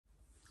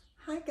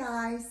Hi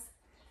guys,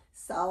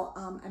 so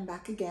I'm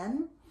back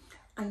again.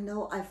 I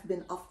know I've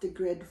been off the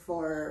grid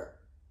for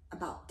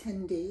about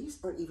 10 days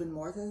or even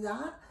more than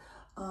that,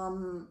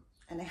 and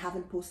I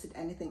haven't posted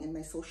anything in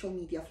my social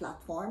media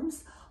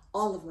platforms,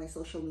 all of my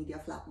social media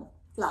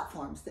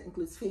platforms. That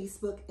includes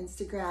Facebook,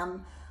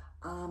 Instagram,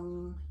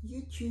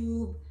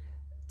 YouTube,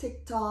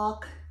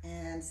 TikTok,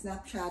 and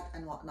Snapchat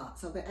and whatnot.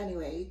 So but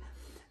anyway,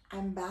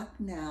 I'm back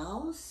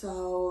now,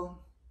 so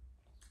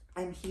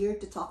I'm here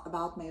to talk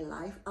about my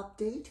life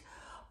update,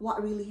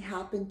 what really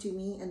happened to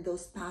me in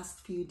those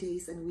past few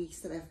days and weeks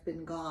that I've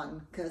been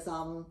gone. Because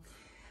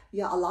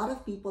yeah, a lot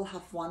of people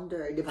have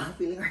wondered about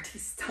feeling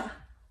artista.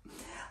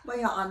 But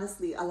yeah,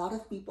 honestly, a lot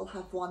of people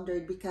have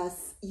wondered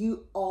because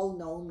you all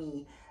know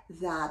me,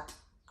 that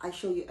I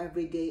show you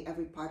every day,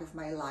 every part of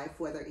my life,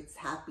 whether it's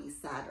happy,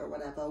 sad, or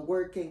whatever,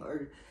 working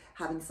or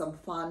having some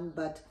fun.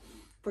 But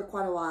for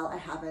quite a while, I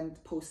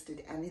haven't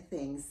posted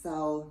anything.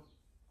 So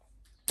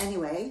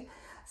anyway,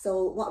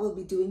 so what we'll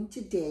be doing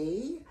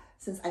today,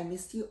 since I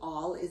missed you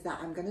all, is that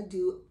I'm gonna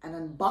do an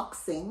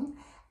unboxing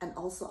and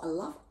also a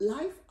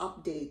life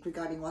update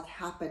regarding what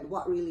happened,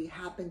 what really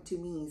happened to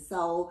me.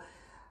 So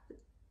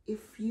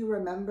if you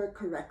remember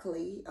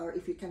correctly, or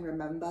if you can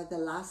remember, the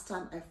last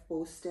time I've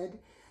posted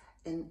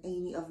in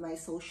any of my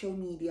social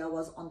media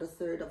was on the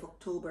 3rd of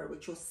October,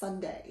 which was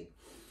Sunday.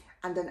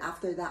 And then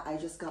after that, I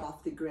just got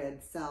off the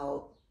grid.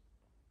 So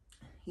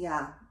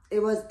yeah,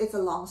 it's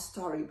a long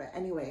story, but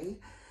anyway.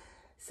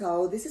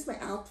 So this is my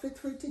outfit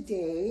for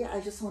today.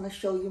 I just want to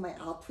show you my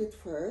outfit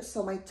first.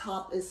 So my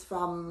top is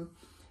from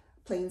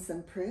Plains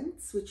and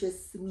Prints, which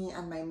is me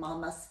and my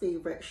mama's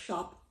favorite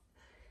shop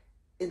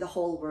in the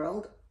whole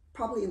world,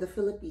 probably in the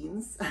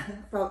Philippines.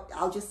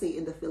 I'll just say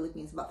in the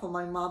Philippines, but for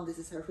my mom, this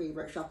is her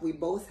favorite shop. We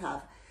both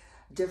have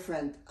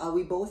different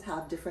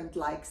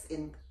likes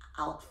in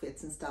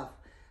outfits and stuff.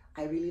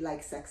 I really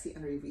like sexy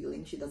and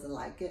revealing. She doesn't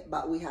like it,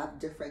 but we have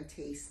different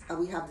tastes.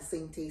 We have the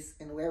same taste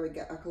in where we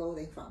get our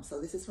clothing from. So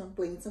this is from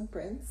Plains and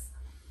Prints.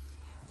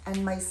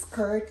 And my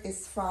skirt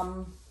is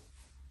from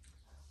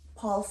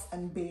Pulse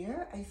and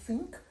Bear, I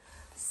think.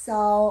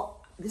 So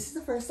this is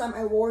the first time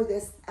I wore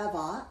this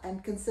ever.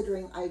 And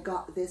considering I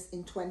got this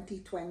in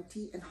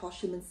 2020 in Ho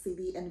Chi Minh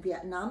City in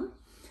Vietnam.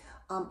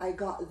 I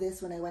got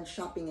this when I went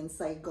shopping in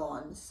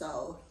Saigon.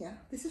 So yeah,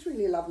 this is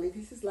really lovely.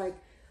 This is like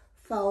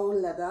faux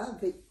leather,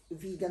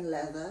 vegan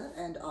leather,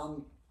 and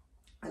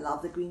I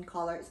love the green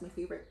color. It's my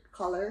favorite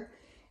color.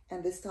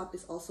 And this top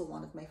is also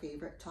one of my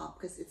favorite top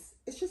because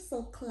it's just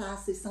so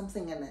classy,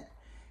 something in it.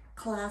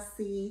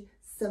 Classy,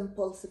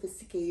 simple,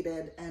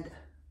 sophisticated, and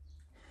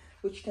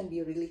which can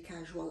be really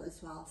casual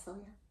as well. So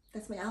yeah,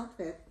 that's my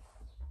outfit.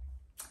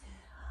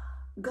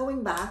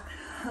 Going back,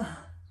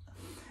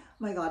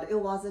 my God, it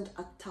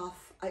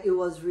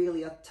was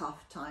really a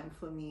tough time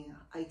for me,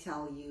 I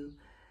tell you,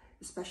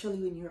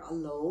 especially when you're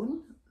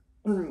alone.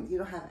 You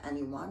don't have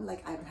anyone.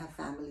 Like, I don't have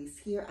families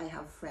here. I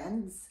have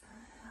friends,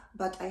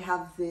 but I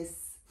have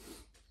this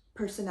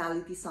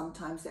personality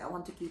sometimes that I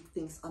want to keep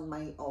things on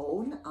my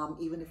own.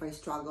 Even if I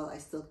struggle, I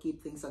still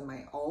keep things on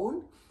my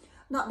own.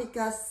 Not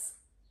because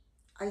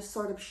I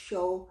sort of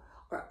show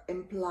or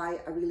imply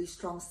a really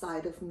strong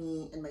side of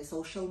me in my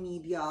social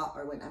media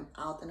or when I'm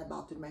out and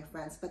about with my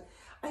friends, but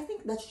I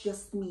think that's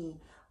just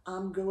me.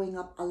 Growing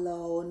up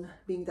alone,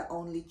 being the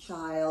only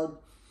child,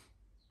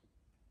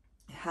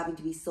 having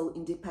to be so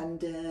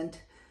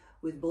independent,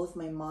 with both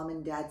my mom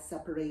and dad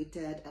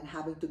separated and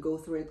having to go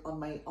through it on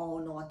my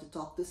own, no one to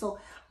talk to. So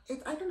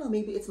I don't know,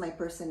 maybe it's my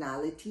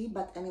personality,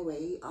 but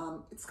anyway,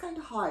 it's kind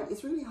of hard.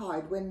 It's really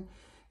hard when,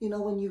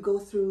 when you go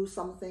through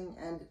something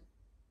and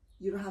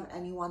you don't have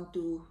anyone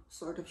to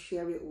sort of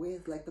share it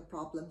with, like the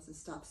problems and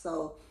stuff.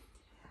 So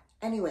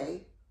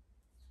anyway,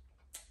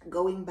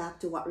 going back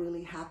to what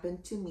really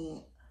happened to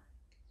me,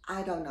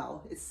 I don't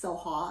know, it's so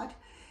hard.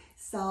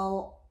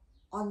 So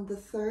on the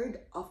 3rd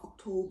of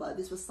October,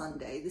 this was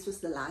Sunday, this was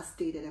the last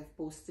day that I've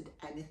posted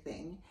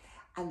anything.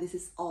 And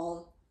this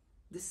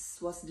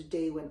was the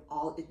day when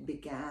all it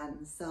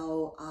began.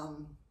 So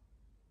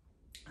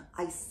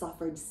I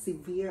suffered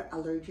severe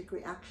allergic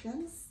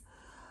reactions.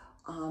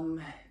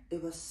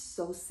 It was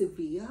so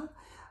severe.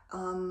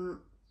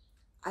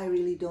 I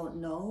really don't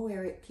know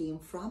where it came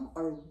from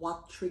or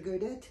what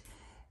triggered it.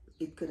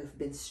 It could have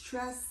been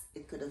stress,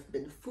 it could have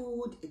been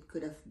food, it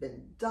could have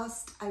been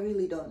dust. I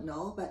really don't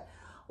know, but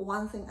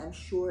one thing I'm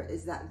sure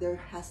is that there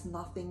has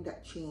nothing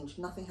that changed.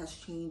 Nothing has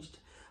changed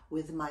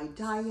with my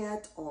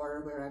diet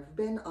or where I've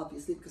been,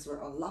 obviously, because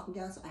we're on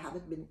lockdown, so I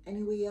haven't been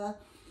anywhere.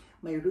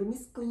 My room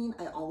is clean.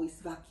 I always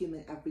vacuum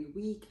it every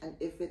week. And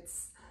if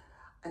it's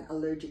an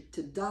allergic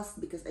to dust,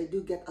 because I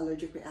do get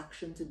allergic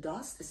reaction to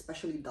dust,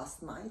 especially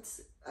dust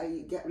mites.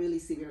 I get really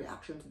severe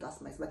reaction to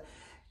dust mites, but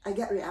I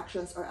get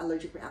reactions or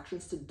allergic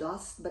reactions to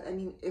dust. But I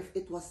mean, if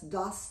it was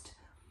dust,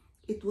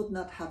 it would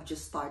not have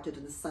just started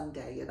on a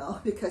Sunday,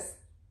 because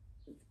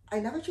I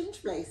never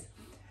change place.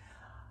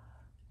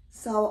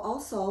 So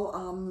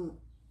also,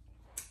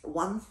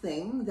 one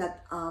thing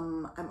that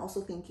I'm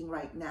also thinking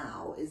right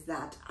now is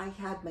that I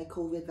had my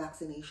COVID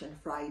vaccination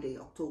Friday,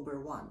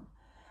 October 1.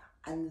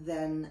 and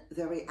then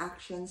the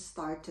reaction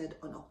started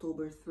on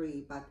October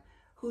 3. But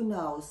who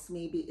knows,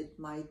 maybe it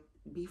might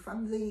be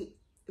from the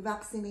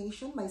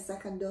vaccination, my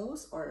second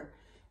dose, or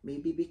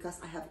maybe because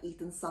I have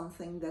eaten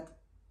something that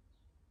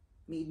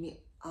made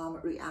me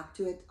react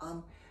to it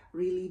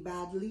really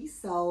badly.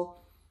 So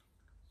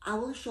I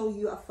will show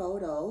you a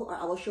photo, or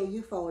I will show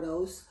you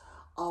photos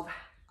of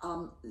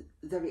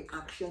the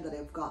reaction that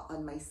I've got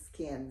on my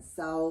skin.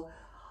 So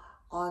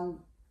on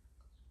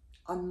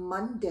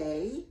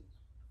Monday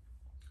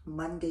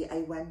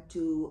I went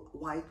to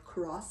White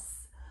Cross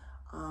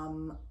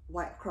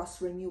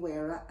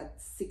Remuera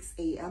at 6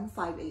 a.m.,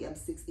 5 a.m.,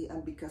 6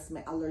 a.m. because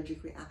my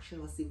allergic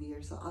reaction was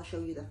severe. So I'll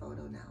show you the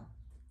photo now.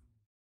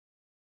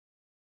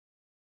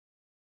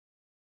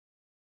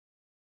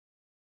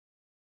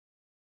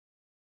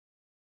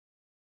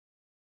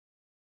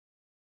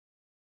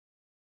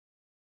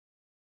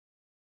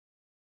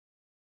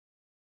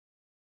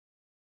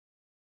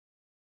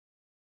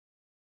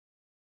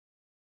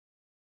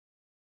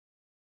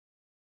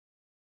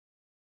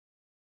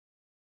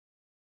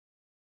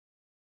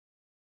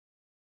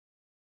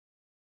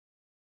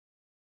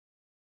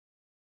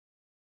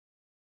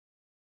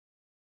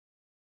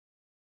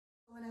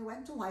 When I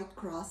went to White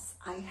Cross,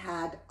 I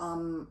had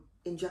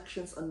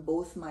injections on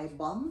both my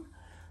bum.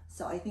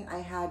 So I think I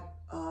had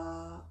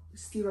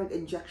steroid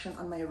injection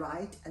on my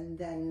right, and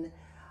then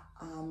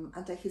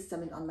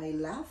antihistamine on my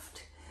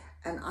left.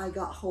 And I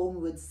got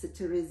home with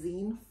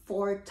cetirizine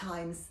 4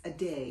 times a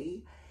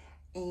day.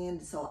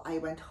 And so I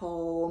went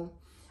home.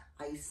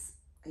 I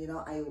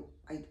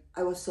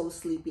was so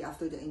sleepy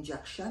after the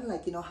injection.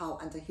 Like, you know how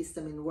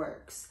antihistamine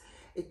works,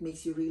 it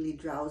makes you really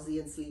drowsy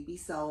and sleepy.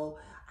 So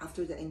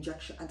after the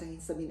injection,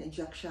 antihistamine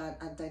injection,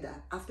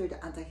 after the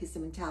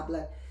antihistamine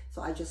tablet,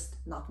 so I just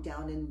knocked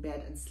down in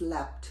bed and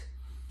slept.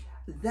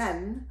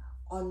 Then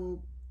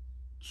on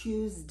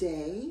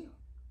Tuesday,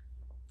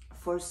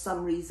 for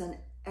some reason,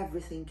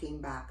 everything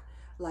came back.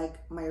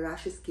 Like my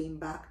rashes came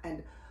back,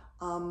 and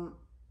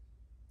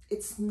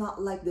it's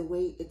not like the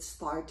way it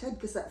started,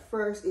 because at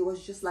first it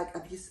was just like,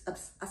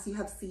 as you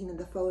have seen in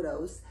the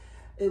photos,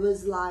 it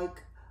was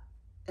like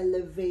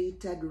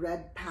elevated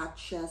red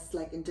patches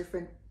like in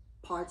different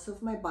parts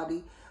of my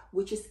body,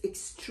 which is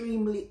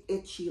extremely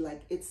itchy.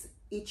 Like it's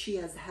itchy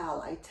as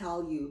hell, I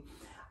tell you.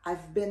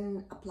 I've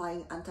been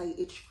applying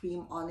anti-itch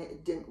cream on it,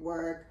 it didn't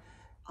work.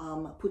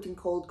 Putting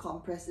cold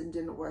compress, it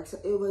didn't work. So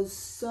it was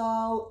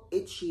so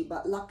itchy,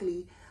 but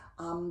luckily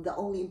the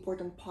only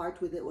important part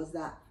with it was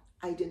that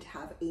I didn't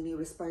have any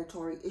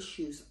respiratory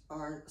issues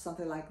or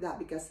something like that,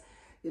 because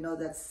you know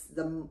that's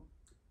the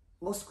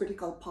most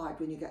critical part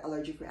when you get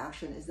allergic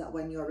reaction, is that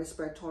when your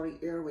respiratory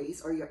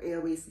airways or your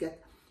airways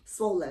get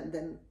swollen,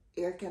 then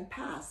air can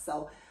pass.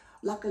 So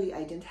luckily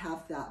I didn't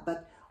have that.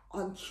 But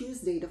on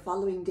Tuesday, the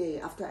following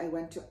day, after I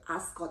went to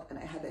Ascot and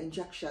I had the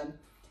injection,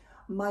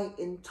 my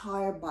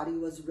entire body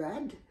was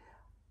red.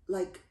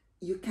 Like,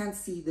 you can't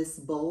see this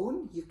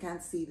bone, you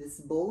can't see this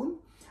bone.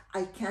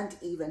 I can't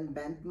even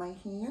bend my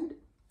hand,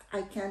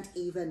 I can't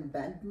even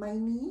bend my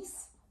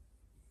knees.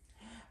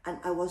 And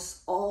I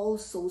was all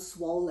so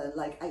swollen.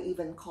 Like, I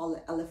even call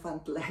it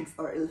elephant legs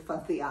or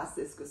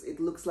elephantiasis, because it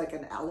looks like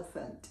an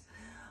elephant.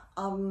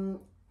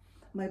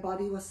 My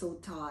body was so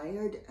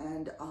tired,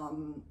 and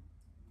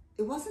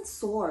it wasn't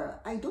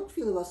sore. I don't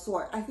feel it was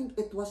sore. I think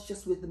it was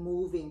just with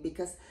moving,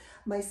 because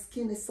my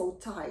skin is so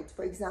tight.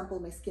 For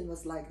example, my skin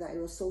was like that. It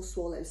was so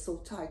swollen, it's so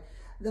tight.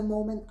 The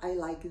moment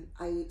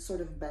I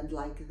sort of bend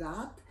like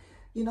that,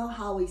 you know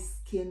how a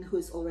skin who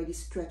is already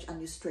stretched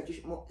and you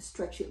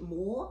stretch it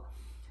more?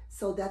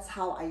 So that's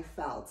how I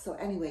felt. So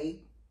anyway,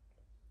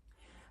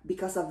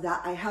 because of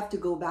that, I have to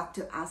go back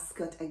to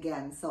Ascot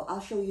again. So I'll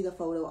show you the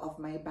photo of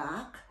my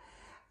back.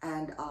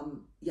 And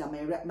yeah,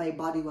 my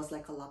body was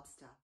like a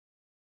lobster.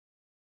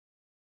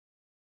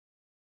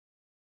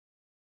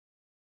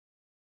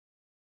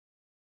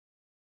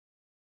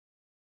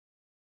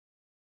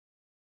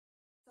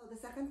 So the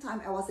second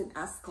time I was in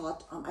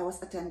Ascot, I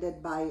was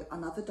attended by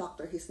another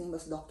doctor. His name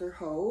was Dr.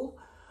 Ho.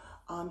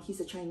 He's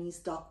a Chinese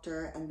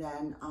doctor, and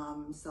then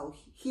so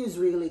he was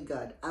really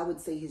good. I would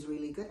say he's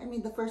really good. I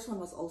mean, the first one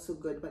was also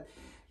good, but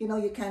you know,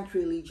 you can't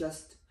really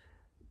just,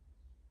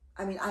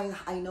 I mean,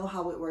 I know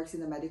how it works in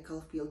the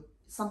medical field.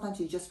 Sometimes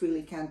you just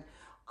really can't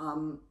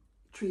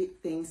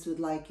treat things with,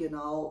 like, you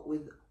know,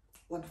 with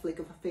one flick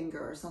of a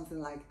finger or something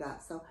like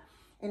that. So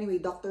anyway,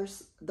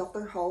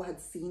 Dr. Ho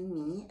had seen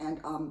me, and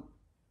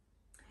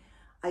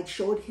I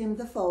showed him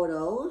the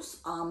photos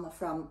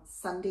from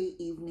Sunday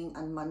evening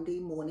and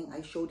Monday morning.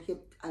 I've showed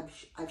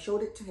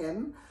it to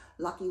him.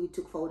 Lucky we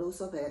took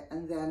photos of it.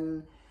 And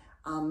then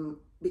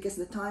because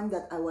the time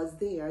that I was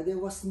there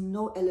was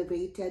no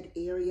elevated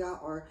area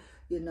or,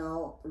 you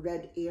know,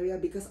 red area,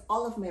 because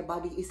all of my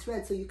body is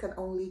red. So you can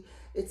only,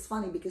 it's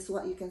funny because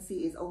what you can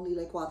see is only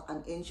like what,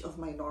 an inch of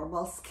my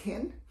normal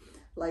skin,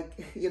 like,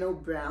 you know,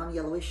 brown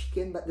yellowish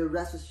skin, but the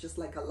rest was just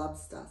like a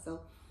lobster. So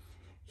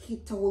he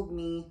told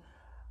me,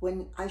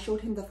 when I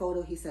showed him the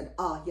photo, he said,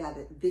 oh yeah,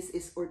 this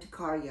is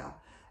urticaria,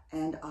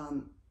 and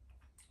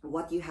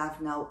what you have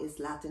now is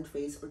latent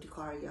phase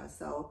urticaria.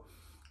 So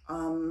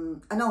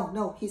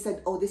no, he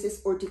said, oh, this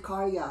is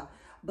urticaria.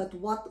 But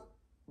what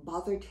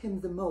bothered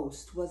him the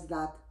most was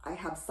that I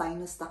have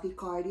sinus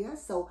tachycardia.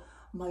 So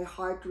my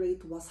heart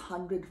rate was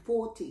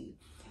 140.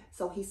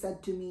 So he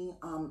said to me,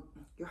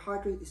 your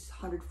heart rate is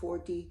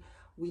 140.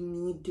 We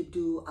need to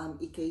do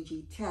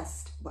EKG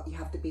test, but you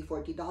have to pay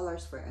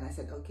 $40 for it. And I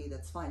said, okay,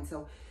 that's fine.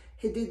 So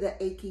he did the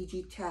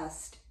EKG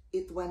test.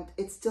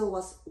 It still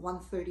was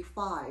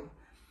 135.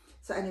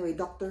 So anyway,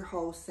 Dr.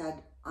 Ho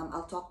said,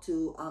 I'll talk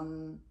to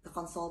the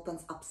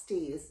consultants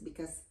upstairs,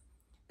 because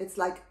it's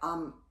like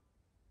an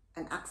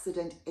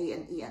accident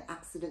A&E, an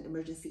accident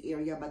emergency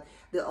area, but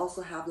they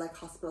also have like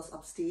hospitals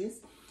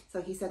upstairs.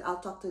 So he said, I'll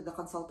talk to the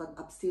consultant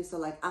upstairs. So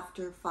like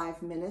after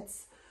 5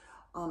 minutes,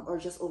 or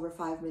just over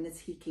 5 minutes,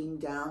 he came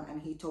down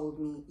and he told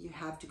me, you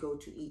have to go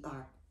to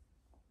ER.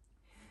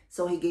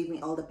 So he gave me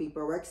all the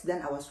paperwork.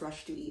 Then I was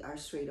rushed to ER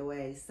straight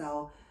away.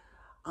 So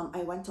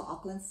I went to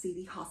Auckland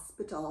City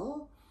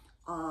Hospital,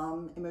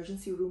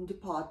 emergency room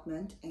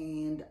department,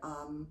 and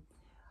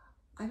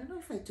I don't know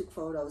if I took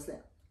photos.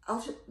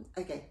 I'll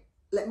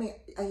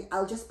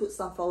just put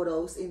some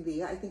photos in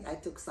there. I think I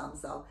took some,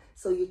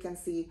 so you can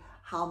see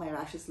how my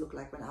rashes look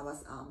like when I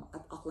was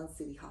at Auckland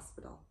City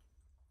Hospital.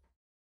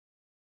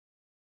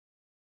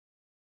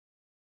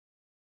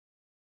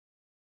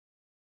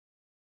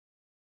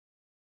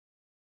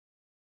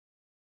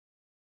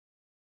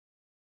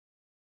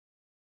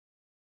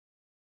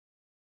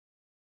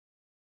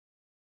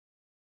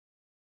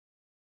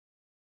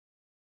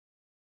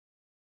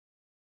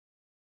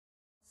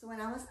 So when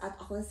I was at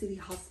Auckland City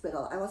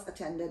Hospital, I was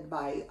attended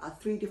by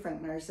 3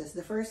 different nurses.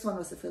 The first one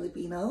was a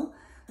Filipino.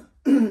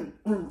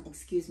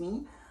 Excuse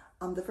me.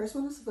 The first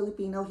one was a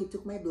Filipino. He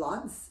took my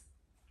bloods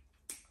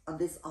on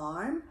this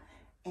arm,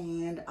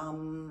 and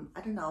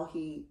I don't know.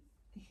 He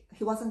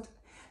wasn't.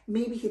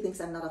 Maybe he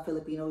thinks I'm not a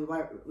Filipino. We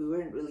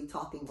weren't really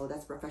talking. Well,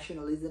 that's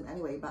professionalism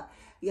anyway. But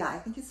yeah, I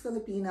think he's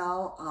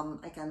Filipino.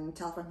 I can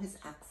tell from his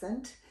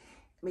accent.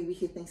 Maybe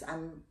he thinks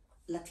I'm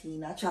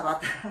Latina.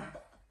 Charot.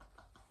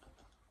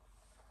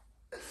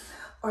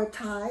 Or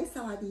Thai,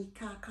 sawadee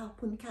ka,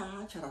 kapun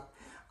ka, charot.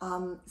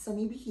 So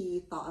maybe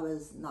he thought I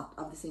was not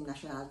of the same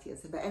nationality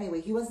as him. But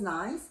anyway, he was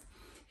nice.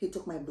 He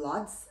took my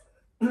bloods.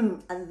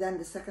 And then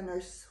the second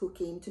nurse who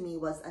came to me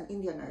was an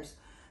Indian nurse.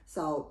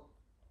 So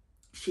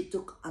she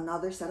took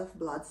another set of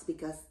bloods,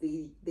 because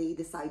they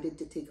decided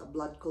to take a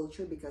blood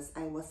culture, because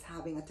I was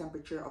having a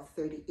temperature of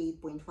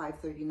 38.5,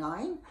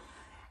 39.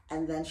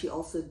 And then she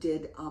also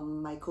did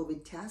my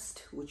COVID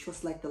test, which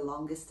was like the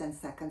longest 10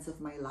 seconds of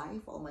my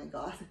life. Oh my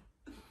God.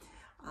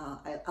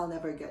 I'll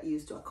never get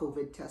used to a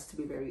COVID test, to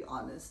be very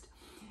honest.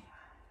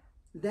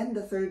 Then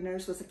the third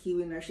nurse was a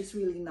Kiwi nurse. She's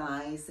really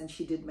nice, and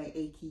she did my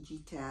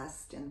EKG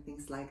test and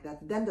things like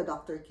that. Then the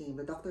doctor came.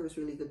 The doctor was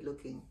really good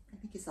looking. I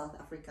think he's South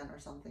African or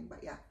something,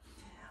 but yeah.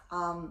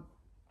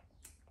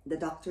 The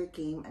doctor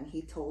came and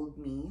he told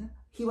me,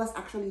 he was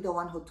actually the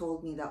one who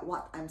told me that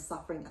what I'm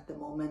suffering at the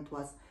moment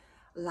was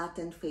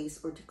latent phase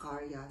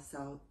urticaria.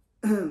 So,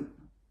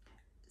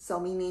 so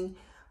meaning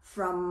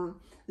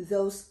from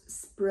those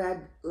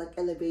spread like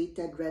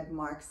elevated red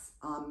marks,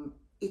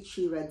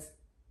 itchy red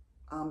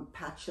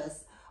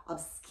patches of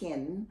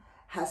skin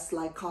has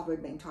like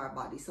covered my entire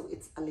body. So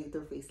it's a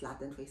later phase,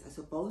 latent phase, I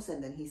suppose.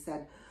 And then he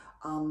said,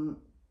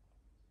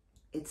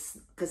 it's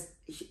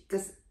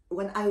because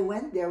when I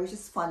went there, which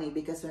is funny,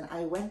 because when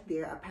I went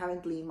there,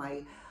 apparently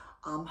my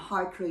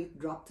heart rate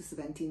dropped to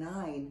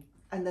 79.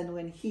 And then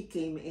when he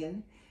came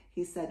in,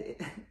 he said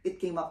it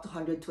came up to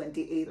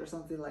 128 or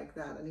something like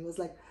that. And he was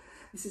like,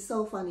 this is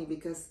so funny,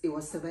 because it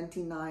was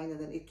 79 and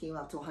then it came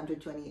up to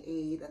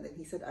 128. And then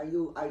he said, are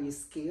you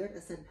scared?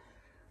 I said,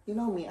 you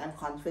know me, I'm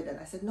confident.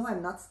 I said, no,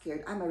 I'm not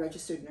scared. I'm a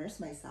registered nurse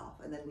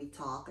myself. And then we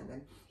talk, and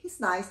then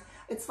he's nice.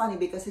 It's funny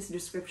because his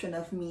description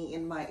of me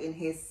in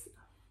his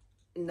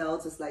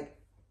notes was like,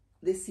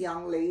 this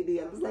young lady.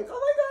 I was like,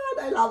 oh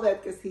my God, I love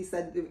it. Because he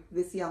said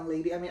this young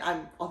lady. I mean,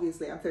 I'm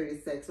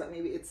 36, but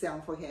maybe it's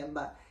young for him,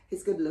 but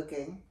he's good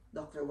looking.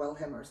 Dr.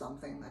 Wilhelm or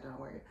something. I don't know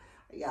where.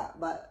 Yeah,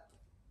 but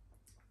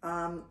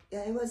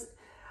yeah,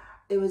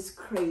 it was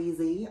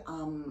crazy.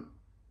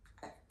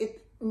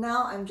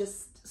 Now I'm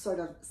just sort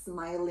of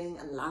smiling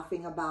and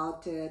laughing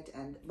about it,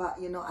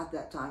 but you know, at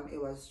that time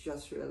it was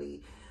just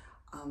really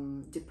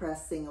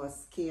depressing. It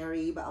was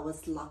scary, but I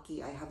was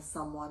lucky. I have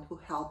someone who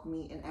helped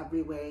me in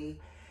every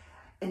way,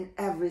 in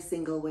every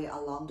single way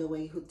along the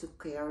way, who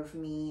took care of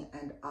me,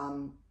 and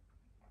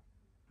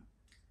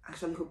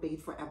actually who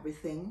paid for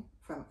everything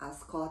from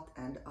Ascot.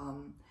 And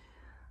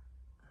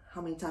how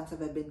many times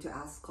have I been to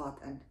Ascot,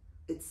 and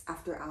it's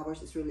after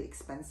hours, it's really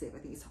expensive. I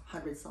think it's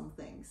 100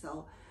 something.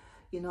 So,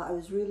 you know, I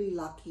was really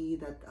lucky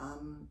that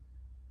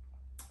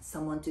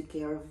someone took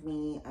care of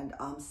me and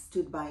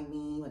stood by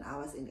me when I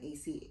was in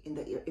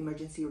the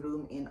emergency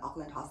room in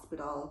Auckland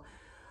Hospital.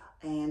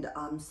 And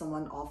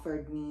someone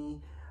offered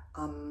me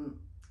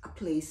a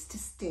place to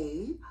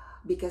stay,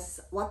 because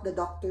what the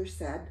doctor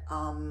said,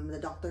 the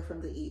doctor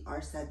from the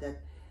ER said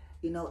that,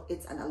 you know,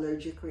 it's an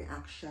allergic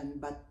reaction,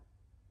 but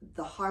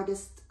the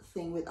hardest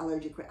thing with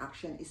allergic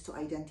reaction is to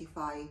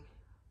identify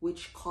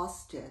which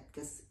caused it.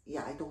 Because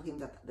yeah, I told him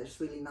that there's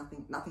really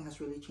nothing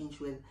has really changed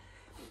with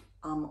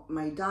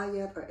my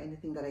diet or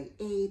anything that I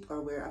ate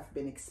or where I've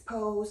been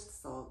exposed.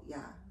 So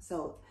yeah,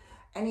 so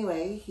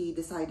anyway, he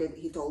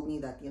told me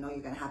that, you know,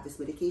 you're gonna have this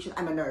medication.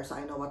 I'm a nurse, so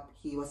I know what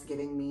he was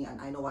giving me and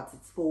I know what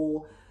it's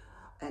for.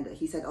 And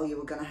he said, oh, you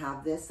were gonna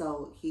have this.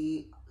 So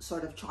he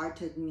sort of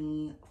charted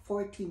me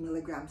 40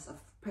 milligrams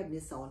of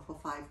prednisone for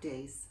 5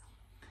 days,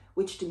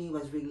 which to me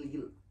was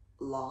really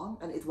long,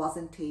 and it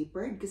wasn't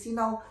tapered. Because, you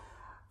know,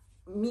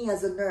 me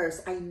as a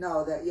nurse, I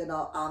know that, you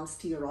know,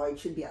 steroid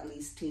should be at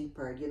least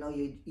tapered. You know,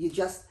 you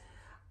just,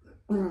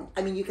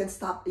 I mean, you can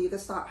start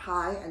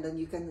high and then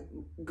you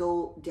can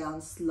go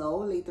down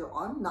slow later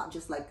on, not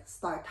just like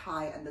start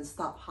high and then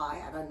stop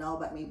high. I don't know,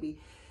 but maybe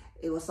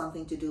it was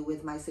something to do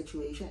with my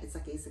situation. It's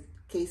a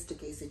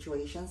case-to-case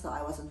situation. So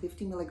I was on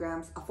 40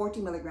 milligrams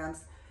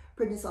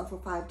prednisone for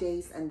 5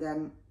 days, and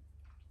then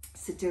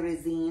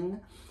cetirizine,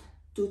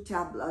 two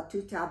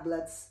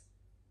tablets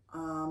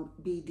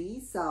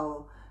BD.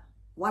 So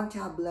 1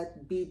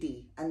 tablet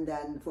BD, and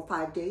then for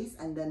 5 days,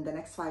 and then the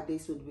next 5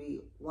 days would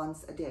be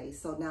once a day.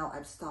 So now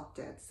I've stopped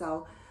it.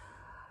 So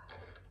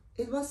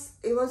it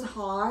was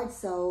hard.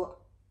 So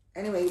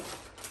anyway,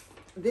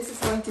 this is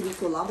going to be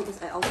too long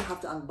because I also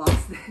have to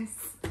unbox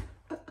this.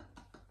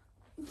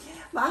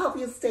 But I hope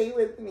you stay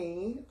with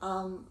me.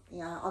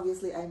 Yeah,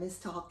 obviously I miss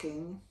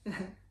talking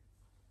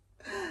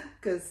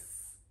because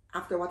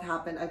after what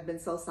happened, I've been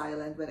so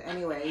silent. But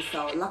anyway,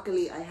 so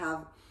luckily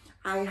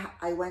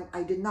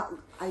I did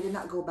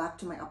not go back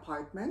to my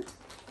apartment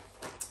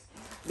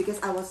because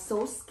I was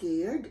so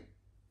scared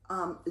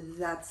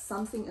that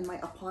something in my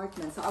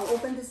apartment. So I'll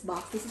open this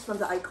box. This is from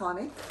the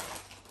Iconic.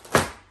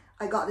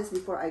 I got this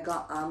before I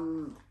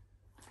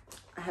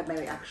had my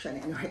reaction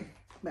anyway,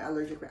 my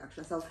allergic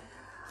reaction. So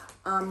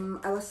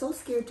I was so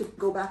scared to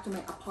go back to my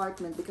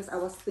apartment because I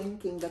was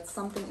thinking that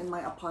something in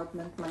my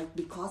apartment might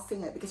be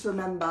causing it. Because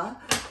remember,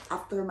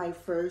 after my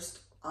first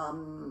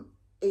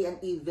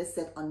A&E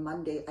visit on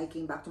Monday, I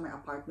came back to my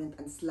apartment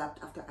and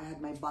slept after I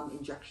had my bum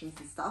injections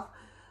and stuff.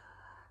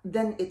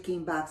 Then it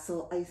came back,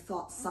 so I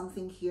thought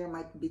something here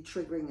might be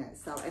triggering it.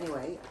 So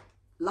anyway,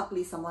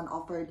 luckily someone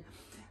offered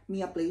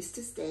me a place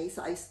to stay,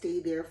 so I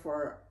stayed there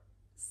for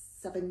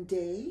 7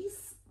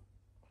 days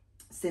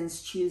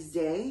since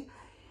Tuesday.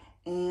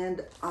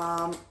 And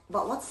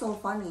but what's so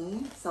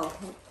funny, so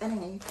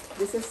anyway,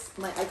 this is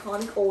my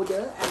Iconic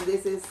order, and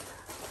this is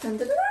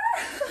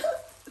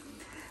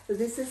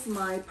this is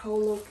my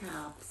polo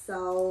cap.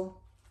 So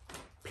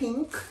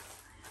pink.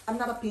 I'm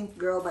not a pink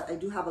girl, but I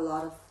do have a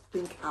lot of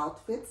pink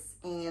outfits.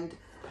 And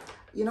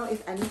you know,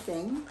 if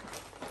anything,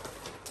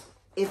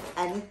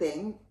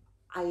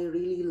 I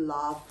really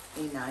love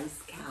a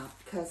nice cap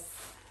because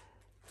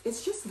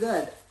it's just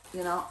good.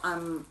 You know,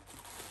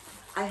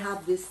 I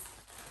have this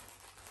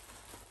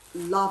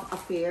love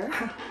affair,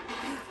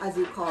 as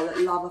you call it,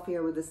 love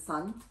affair with the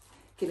sun.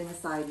 Kidding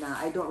aside now,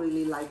 I don't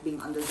really like being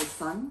under the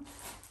sun.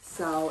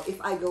 So if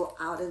I go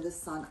out in the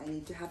sun, I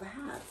need to have a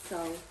hat.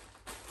 So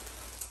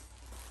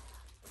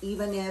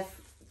even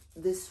if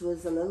this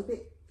was a little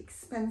bit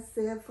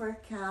expensive for a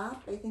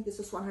cap, I think this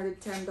was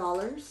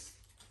 $110.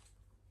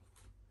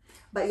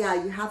 But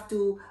yeah, you have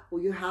to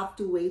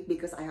wait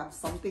because I have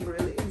something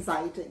really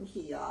exciting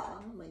here.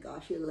 Oh my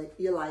gosh, you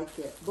like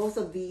it. Both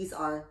of these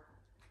are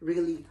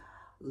really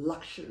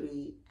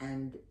luxury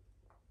and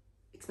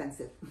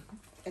expensive.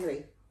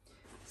 Anyway,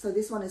 so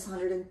this one is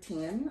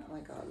 110. Oh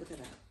my god, look at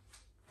that.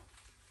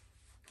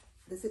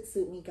 Does it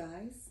suit me,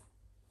 guys?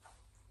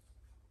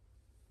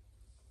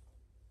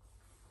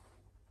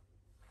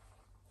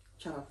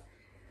 Shut up.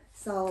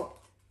 So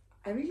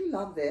I really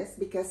love this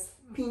because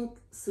pink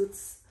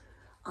suits.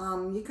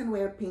 You can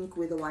wear pink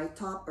with a white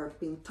top or a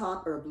pink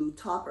top or a blue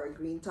top or a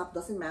green top,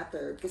 doesn't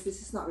matter, because this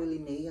is not really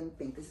neon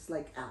pink. This is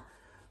like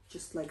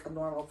just like a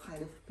normal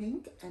kind of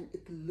pink, and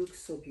it looks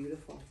so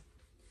beautiful.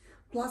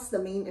 Plus the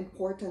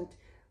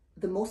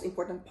most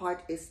important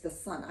part is the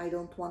sun. I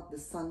don't want the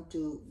sun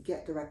to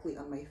get directly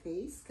on my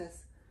face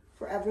because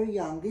Forever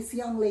Young, this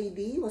young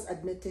lady was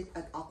admitted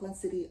at Auckland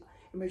City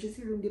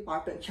Emergency Room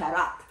Department. Shut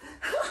up.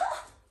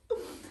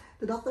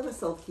 The doctor was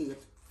so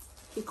cute.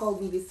 He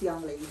called me this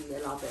young lady. I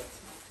love it.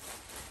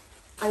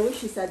 I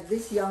wish he said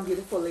this young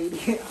beautiful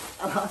lady.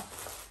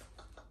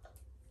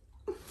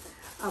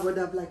 I would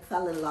have like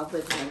fell in love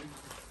with him.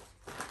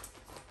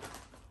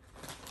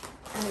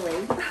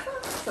 Anyway,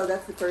 so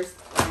that's the first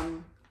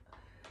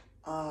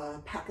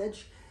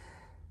package.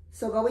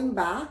 So going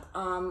back,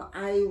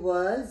 I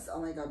was,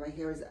 oh my god, my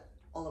hair is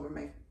all over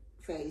my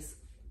face.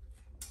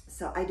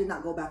 So I did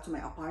not go back to my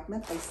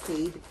apartment. I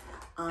stayed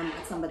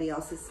at somebody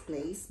else's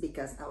place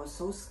because I was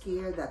so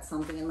scared that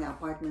something in my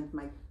apartment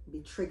might be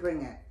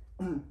triggering it.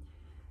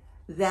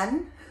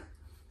 Then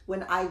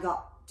when I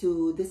got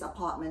to this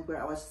apartment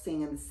where I was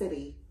staying in the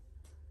city,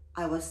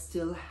 I was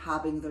still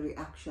having the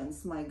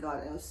reactions. My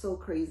god, it was so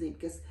crazy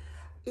because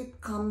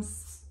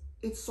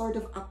it sort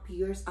of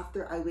appears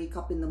after I wake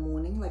up in the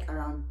morning, like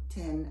around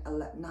 9,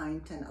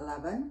 10,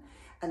 11.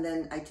 And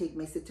then I take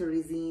my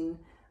cetirizine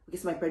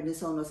because my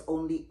prednisone was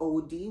only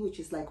OD, which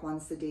is like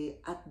once a day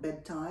at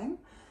bedtime.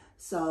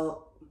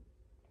 So,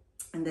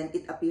 and then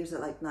it appears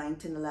at like 9,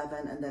 10,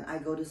 11, and then I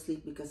go to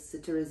sleep because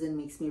cetirizine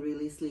makes me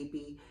really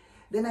sleepy.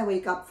 Then I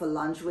wake up for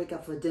lunch, wake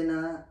up for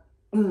dinner,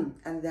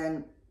 and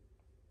then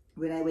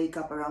when I wake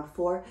up around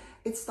 4,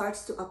 it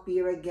starts to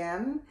appear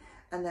again.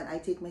 And then I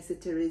take my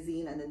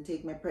cetirizine and then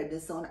take my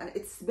prednisone. And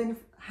it's been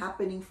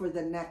happening for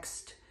the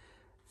next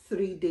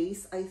 3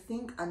 days, I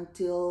think,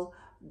 until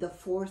the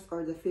 4th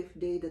or the 5th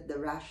day that the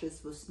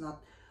rashes was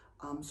not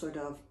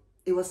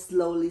it was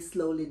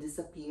slowly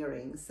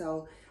disappearing.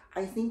 So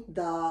I think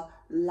the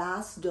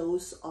last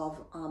dose of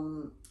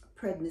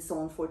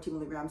prednisone, 40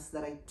 milligrams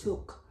that I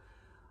took,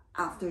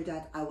 after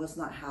that I was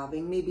not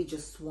having, maybe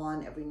just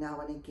one every now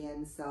and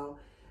again. So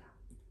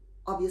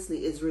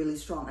obviously it's really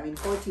strong. I mean,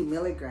 40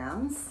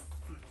 milligrams.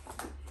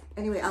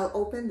 Anyway, I'll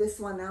open this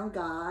one now,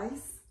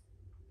 guys.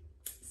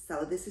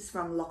 So this is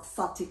from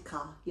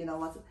Luxottica. You know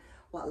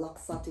what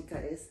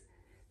Luxottica is?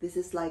 This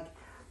is like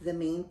the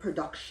main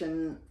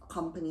production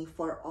company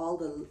for all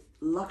the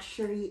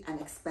luxury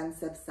and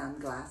expensive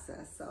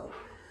sunglasses. So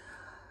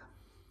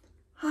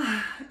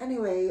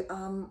anyway,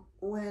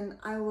 when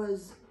I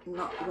was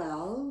not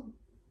well,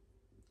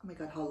 oh my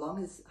god,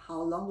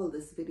 how long will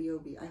this video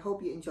be? I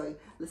hope you enjoy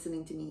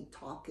listening to me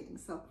talking.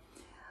 So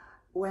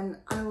when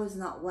I was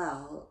not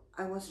well,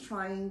 I was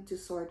trying to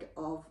sort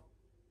of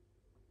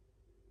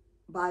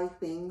buy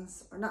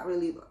things, or not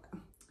really,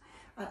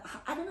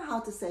 I don't know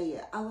how to say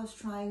it. I was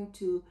trying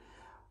to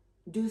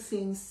do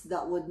things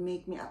that would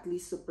make me at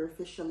least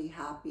superficially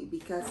happy,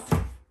 because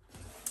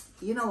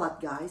you know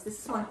what, guys, this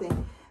is one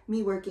thing,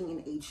 me working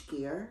in aged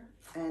care,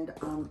 and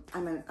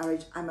I'm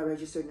a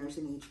registered nurse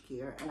in aged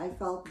care, and I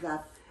felt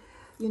that,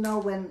 you know,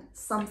 when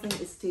something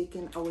is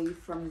taken away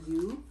from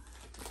you,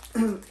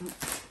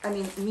 I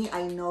mean, me,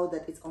 I know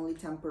that it's only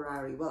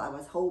temporary. Well, I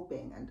was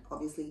hoping, and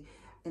obviously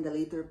in the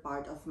later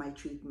part of my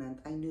treatment,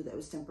 I knew that it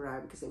was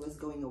temporary because it was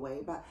going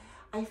away. But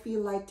I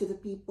feel like to the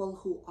people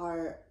who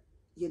are,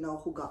 you know,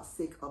 who got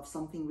sick of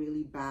something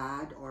really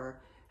bad, or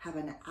have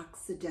an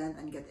accident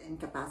and get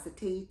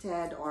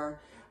incapacitated,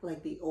 or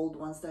like the old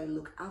ones that I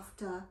look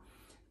after,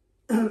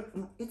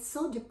 it's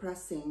so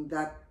depressing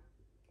that,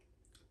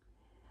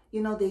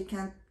 you know, they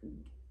can't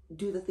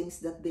do the things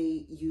that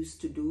they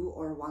used to do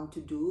or want to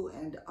do.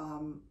 And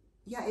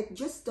yeah, it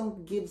just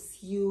don't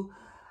gives you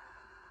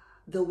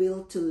the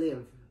will to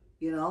live,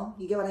 you know,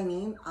 you get what I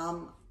mean?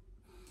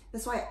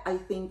 That's why I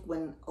think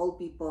when old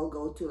people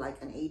go to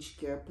like an aged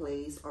care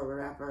place or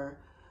wherever,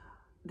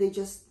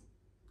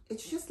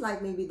 it's just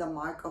like maybe the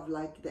mark of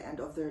like the end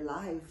of their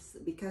lives.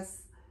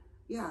 Because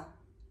yeah,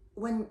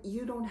 when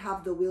you don't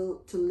have the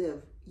will to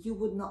live, you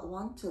would not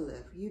want to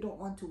live. You don't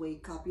want to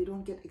wake up. You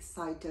don't get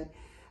excited.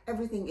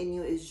 Everything in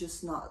you is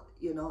just not,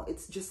 you know,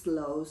 it's just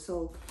low.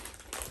 So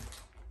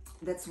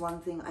that's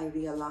one thing I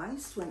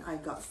realized when I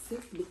got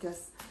sick,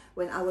 because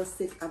when I was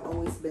sick, I've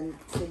always been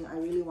saying, I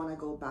really want to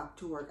go back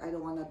to work. I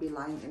don't want to be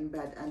lying in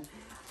bed. And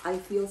I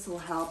feel so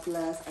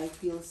helpless. I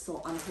feel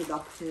so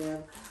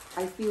unproductive.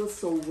 I feel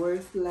so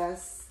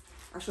worthless.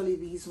 Actually,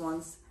 these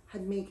ones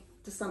had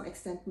to some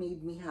extent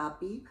made me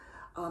happy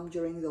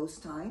during those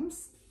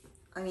times.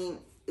 I mean,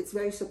 it's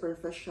very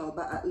superficial,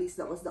 but at least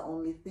that was the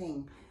only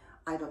thing.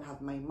 I don't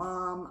have my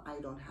mom. I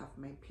don't have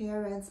my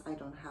parents. I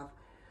don't have,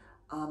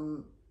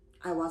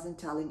 I wasn't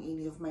telling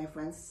any of my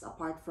friends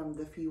apart from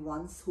the few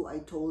ones who I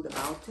told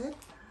about it.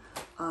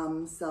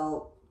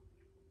 So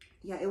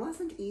yeah, it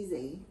wasn't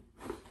easy.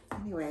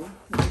 Anyway,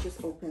 let me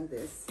just open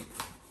this.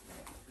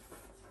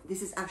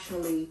 This is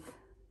actually,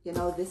 you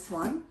know, this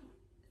one,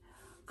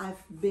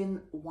 I've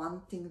been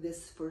wanting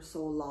this for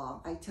so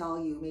long. I tell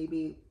you,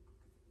 maybe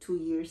 2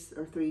 years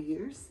or 3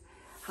 years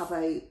have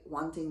I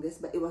wanting this,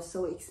 but it was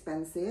so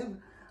expensive.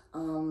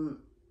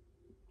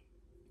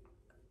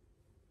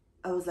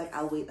 I was like,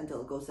 I'll wait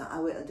until it goes down.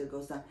 I'll wait until it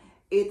goes down.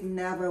 It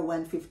never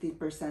went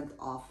 50%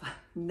 off,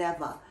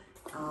 never.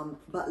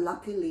 But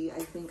luckily, I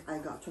think I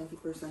got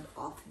 20%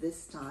 off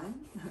this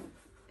time.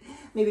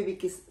 maybe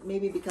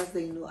because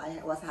they knew I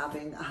was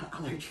having an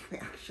allergic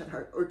reaction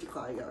or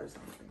urticaria or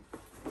something.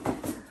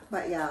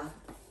 But yeah,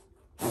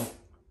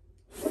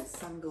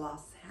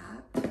 sunglass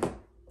hat,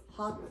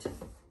 hot.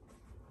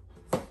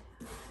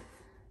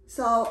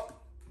 So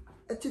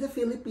to the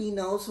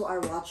Filipinos who are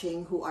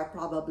watching, who are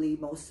probably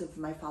most of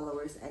my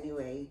followers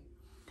anyway,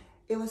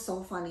 it was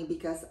so funny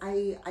because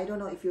I don't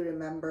know if you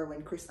remember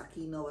when Chris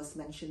Aquino was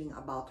mentioning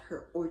about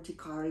her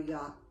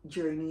urticaria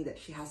journey, that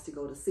she has to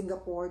go to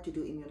Singapore to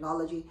do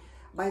immunology.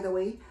 By the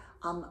way,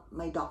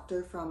 my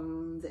doctor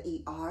from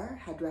the ER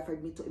had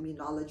referred me to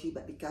immunology,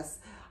 but because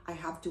I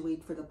have to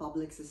wait for the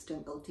public system,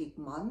 it'll take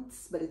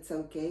months, but it's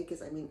okay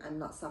because I mean, I'm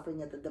not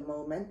suffering it at the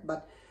moment.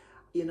 But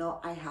you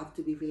know, I have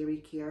to be very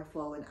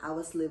careful. When I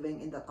was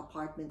living in that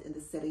apartment in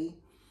the city,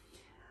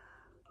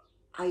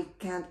 I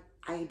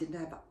did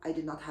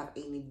not have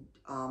any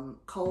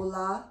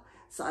cola.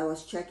 So I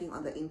was checking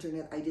on the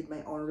internet. I did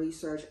my own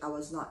research. I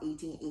was not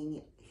eating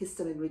any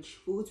histamine rich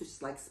foods, which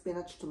is like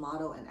spinach,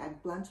 tomato, and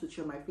eggplants, which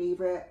are my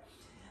favorite.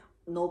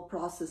 no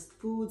processed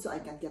foods. I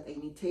can't get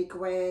any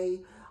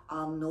takeaway.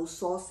 No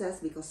sauces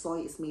because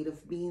soy is made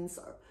of beans.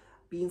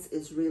 Beans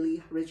is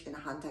really rich in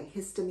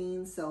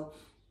antihistamine. So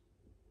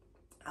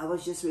I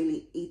was just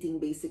really eating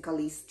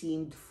basically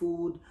steamed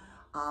food,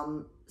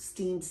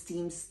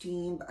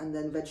 steamed, and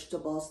then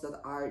vegetables that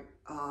are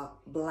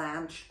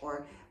blanched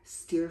or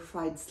stir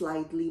fried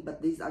slightly.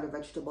 But these are the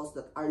vegetables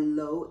that are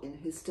low in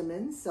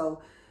histamine.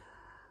 So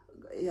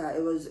yeah,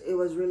 it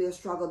was really a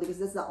struggle because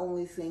that's the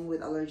only thing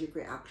with allergic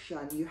reaction.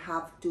 You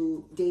have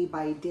to day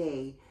by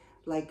day,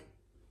 like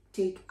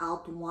take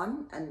out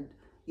one and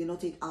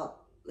take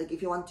out, like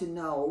if you want to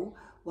know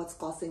what's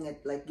causing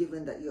it, like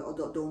given that you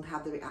don't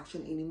have the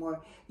reaction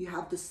anymore, you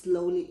have to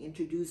slowly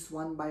introduce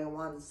one by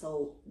one.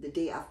 So the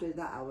day after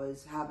that I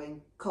was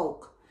having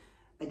Coke,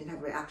 I didn't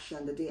have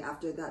reaction. The day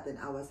after that, then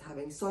I was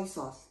having soy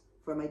sauce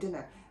for my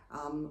dinner,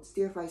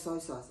 stir-fry soy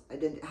sauce, I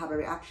didn't have a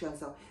reaction.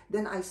 So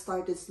then I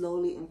started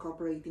slowly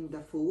incorporating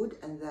the food,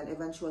 and then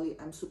eventually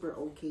I'm super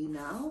okay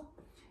now,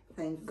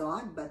 thank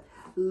God. But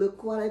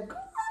look what I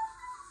got.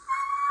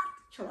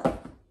 Shut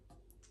up.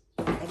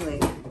 Anyway,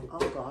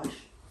 oh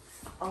gosh.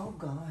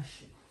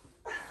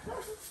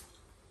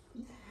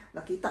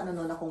 Nakita na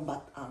nun akong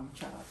batang.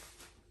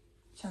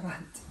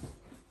 Charot.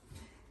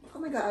 Oh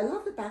my God, I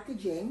love the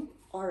packaging.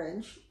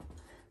 Orange.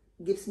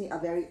 Gives me a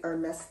very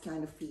Hermes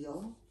kind of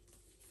feel.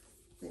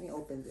 Let me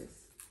open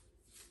this.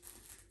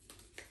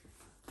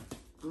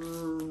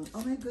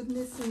 Oh my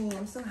goodness me,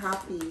 I'm so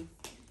happy.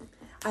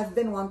 I've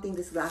been wanting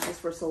these glasses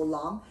for so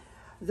long.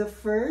 The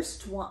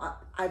first one,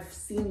 I've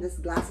seen these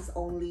glasses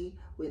only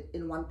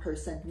in one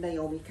person,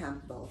 Naomi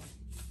Campbell.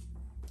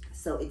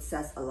 So it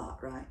says a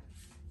lot, right?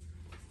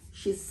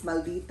 She's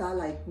maldita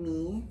like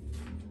me.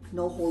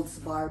 No holds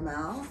bar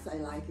mouth. I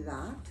like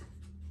that.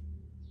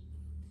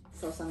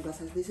 So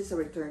sunglasses. This is a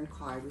return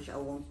card, which I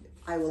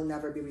will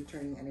never be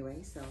returning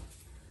anyway. So,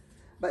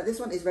 but this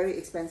one is very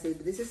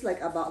expensive. This is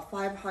like about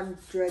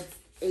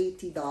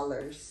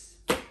 $580,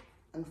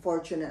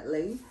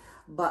 unfortunately.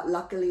 But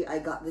luckily I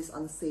got this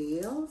on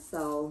sale.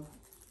 So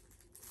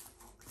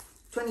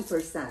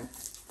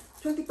 20%.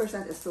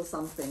 20% is still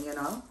something, you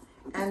know.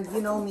 And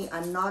you know me,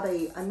 I'm not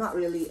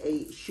really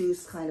a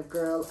shoes kind of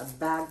girl, a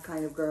bag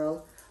kind of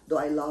girl. Though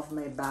I love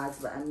my bags,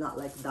 but I'm not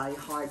like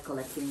die-hard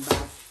collecting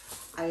bags.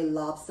 I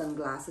love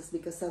sunglasses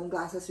because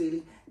sunglasses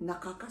really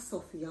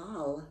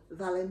nakakasosyal.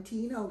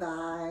 Valentino,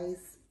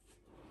 guys.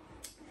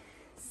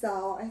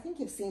 So I think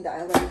you've seen that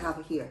I already have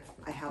it here.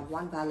 I have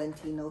one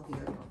Valentino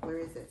here. Where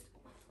is it?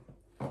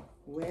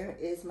 Where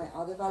is my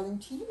other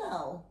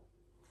Valentino?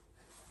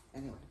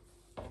 Anyway.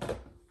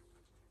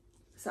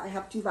 So I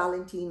have two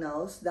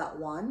Valentinos. That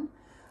one,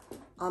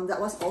 that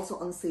was also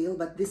on sale,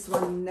 but this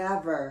one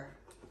never,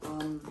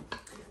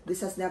 this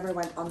has never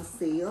went on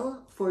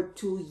sale for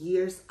 2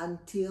 years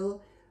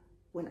until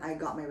when I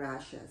got my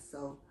rashes.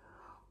 So,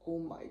 oh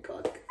my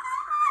God,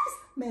 guys,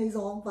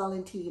 Maison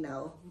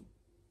Valentino.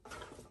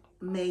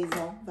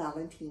 Maison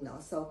Valentino.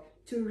 So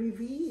to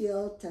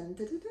reveal, dun,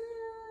 dun, dun, dun.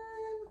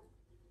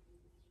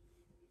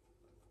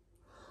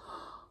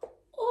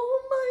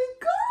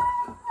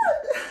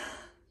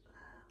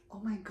 Oh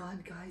my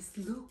God, guys,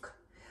 look.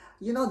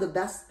 You know, the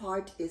best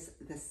part is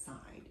the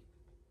side.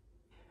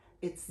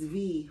 It's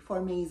V for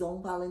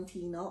Maison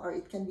Valentino, or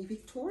it can be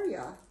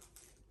Victoria.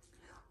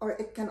 Or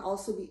it can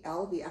also be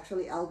LV.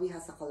 Actually, LV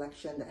has a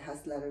collection that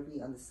has letter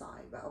V on the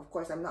side. But of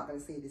course, I'm not going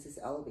to say this is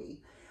LV.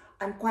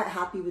 I'm quite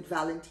happy with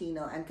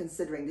Valentino, and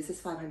considering this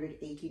is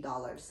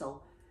 $580.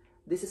 So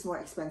this is more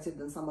expensive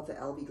than some of the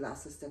LV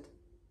glasses that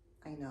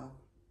I know.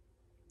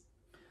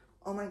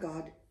 Oh my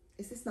God,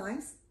 is this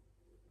nice?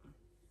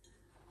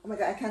 Oh my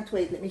God, I can't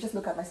wait. Let me just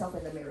look at myself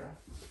in the mirror.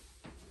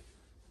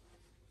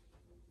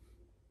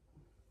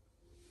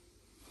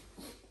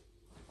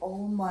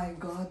 Oh my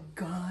God,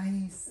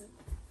 guys.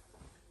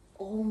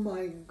 Oh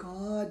my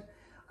God.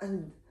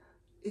 And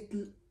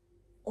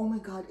oh my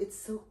God, it's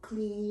so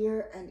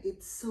clear and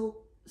it's so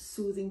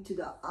soothing to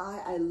the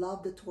eye. I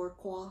love the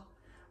turquoise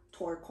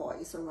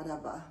or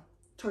whatever,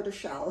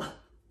 tortoiseshell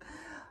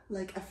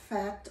like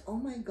effect. Oh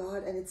my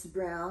God, and it's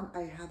brown.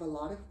 I have a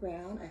lot of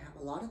brown. I have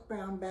a lot of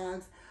brown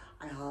bags.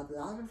 I have a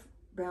lot of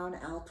brown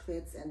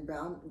outfits, and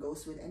brown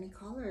goes with any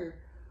color.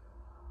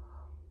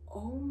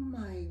 Oh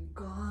my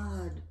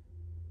God.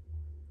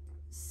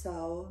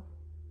 So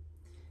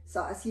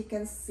as you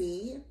can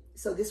see,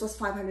 so this was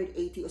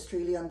 580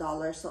 Australian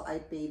dollars. So I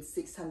paid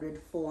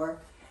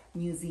 604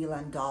 New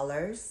Zealand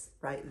dollars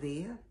right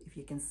there. If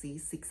you can see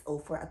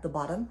 604 at the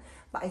bottom,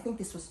 but I think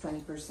this was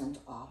 20%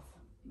 off,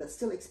 but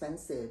still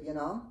expensive, you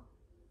know?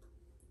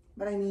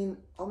 But I mean,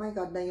 oh my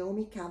God,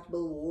 Naomi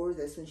Campbell wore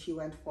this when she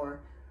went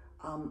for,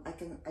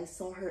 I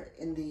saw her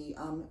in the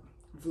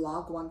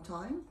vlog one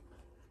time.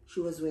 She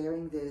was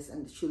wearing this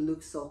and she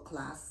looked so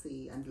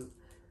classy, and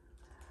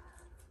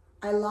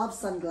I love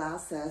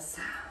sunglasses.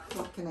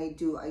 What can I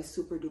do? I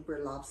super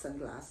duper love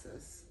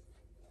sunglasses.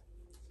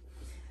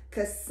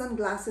 Because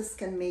sunglasses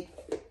can make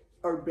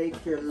or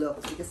break your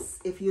look. Because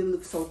if you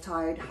look so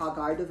tired,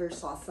 hagardo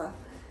versosa,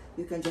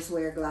 you can just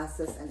wear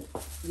glasses and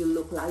you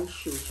look like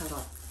shoe. Shut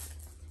up.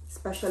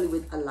 especially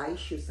with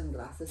Elisha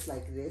sunglasses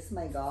like this.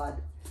 My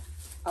God,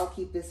 I'll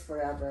keep this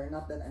forever.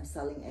 Not that I'm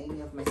selling any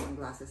of my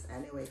sunglasses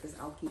anyway, because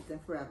I'll keep them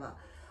forever.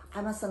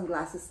 I'm a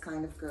sunglasses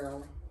kind of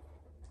girl.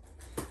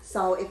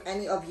 So if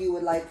any of you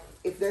would like,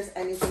 if there's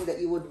anything that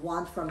you would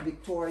want from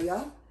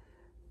Victoria,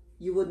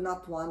 you would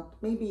not want,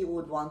 maybe you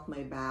would want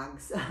my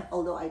bags,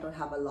 although I don't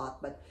have a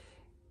lot, but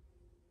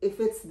if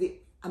it's the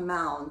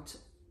amount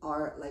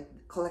or like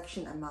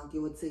collection amount,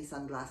 you would say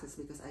sunglasses,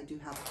 because I do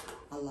have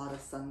a lot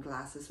of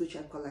sunglasses, which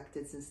I've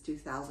collected since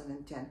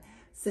 2010,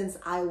 since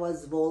I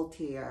was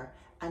Voltaire,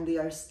 and they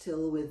are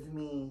still with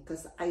me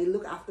because I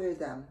look after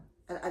them,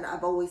 and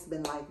I've always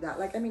been like that.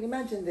 Like, I mean,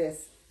 imagine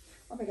this.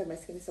 Oh my God, my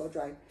skin is so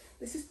dry.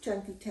 This is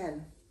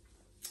 2010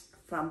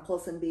 from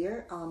Pulse &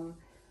 Beer,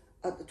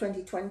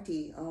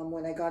 2020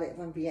 when I got it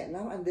from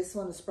Vietnam, and this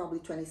one is probably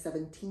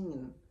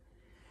 2017.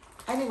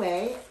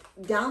 Anyway,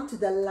 down to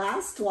the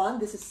last one.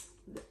 This is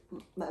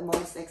my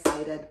most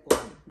excited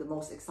one, the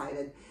most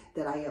excited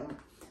that I am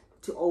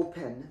to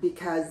open,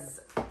 because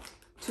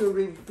to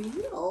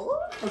reveal,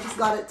 I just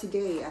got it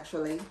today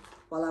actually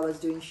while I was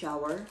doing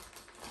shower.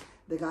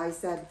 The guy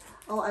said,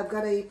 oh, I've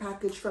got a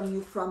package from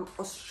you from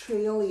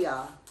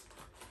Australia,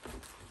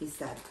 he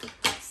said.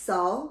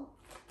 So,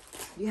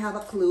 do you have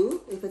a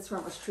clue if it's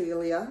from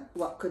Australia?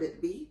 What could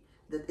it be?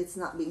 That it's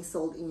not being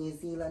sold in New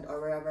Zealand or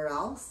wherever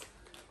else?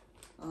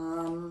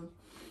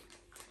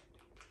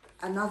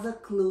 Another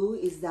clue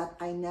is that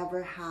I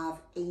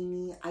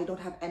don't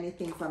have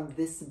anything from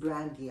this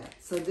brand yet.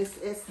 So this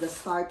is the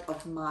start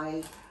of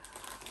my,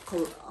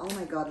 oh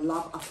my God,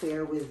 love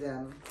affair with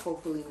them.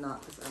 Hopefully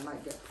not, because I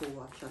might get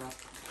full. Shut up.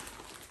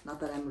 Not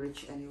that I'm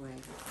rich anyway.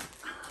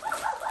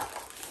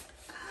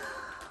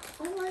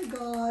 Oh my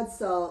God.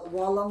 So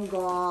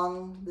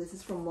Wollongong. This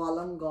is from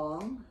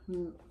Wollongong.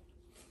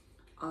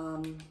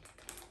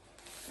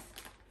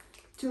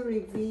 To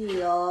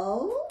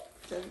reveal.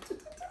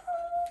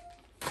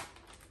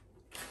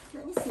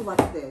 Let me see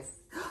what's this.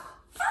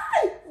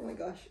 Oh my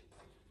gosh.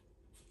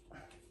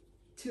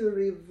 To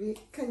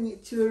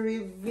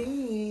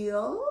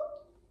reveal.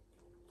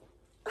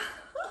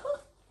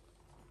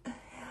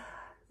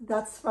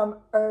 That's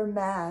from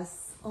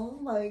Hermes. Oh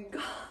my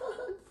God.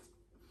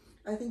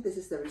 I think this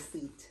is the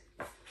receipt.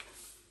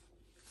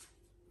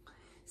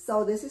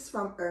 So this is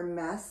from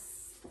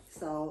Hermes.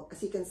 So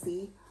as you can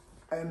see,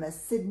 Hermes,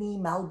 Sydney,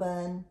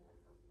 Melbourne,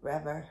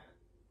 wherever.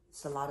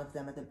 It's a lot of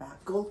them at the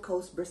back. Gold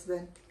Coast,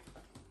 Brisbane.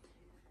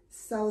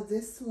 So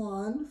this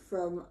one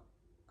from,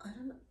 I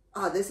don't know.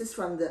 Ah, this is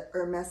from the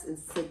Hermes in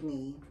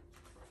Sydney.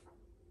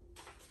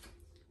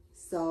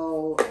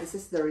 So this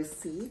is the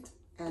receipt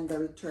and the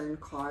return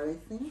card, I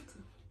think.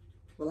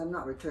 Well, I'm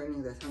not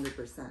returning this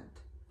 100%.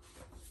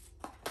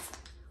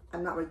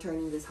 I'm not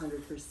returning this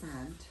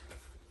 100%.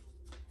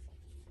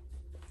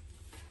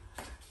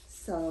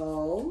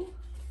 So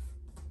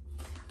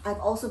I've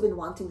also been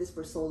wanting this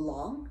for so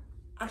long.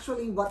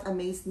 Actually, what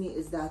amazed me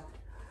is that,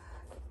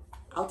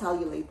 I'll tell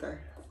you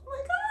later.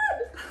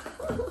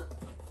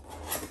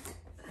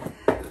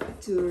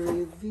 To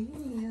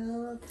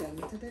reveal, dun,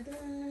 dun, dun,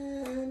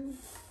 dun.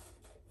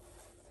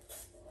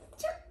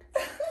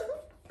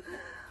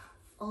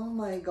 Oh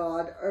my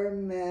God,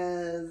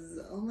 Hermes.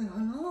 Oh my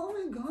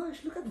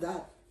gosh, look at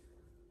that.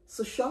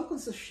 Social kung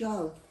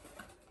social.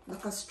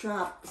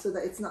 Naka-strap so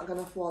that it's not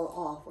gonna fall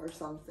off or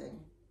something.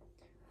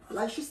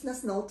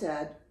 Licentiousness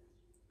noted.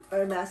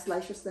 Hermes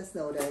licentiousness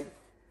noted.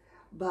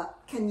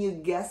 But can you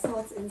guess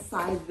what's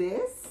inside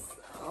this?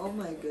 Oh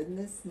my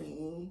goodness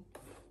me.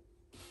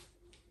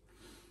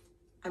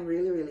 I'm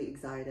really, really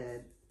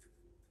excited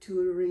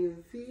to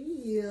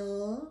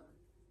reveal.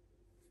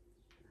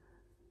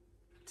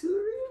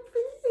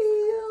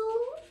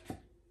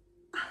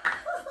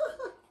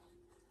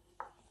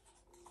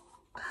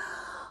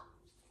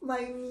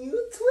 My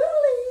new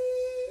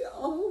Twilly.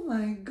 Oh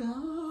my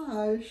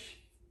gosh.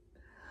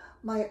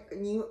 My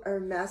new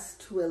Hermes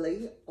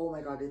Twilly. Oh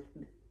my God.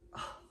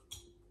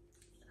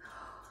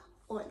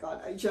 Oh my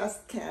God, I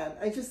just can't.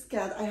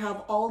 I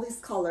have all these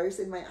colors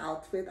in my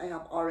outfit. I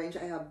have orange,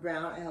 I have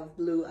brown, I have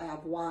blue, I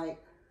have white.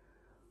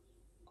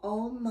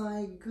 Oh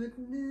my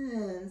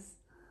goodness.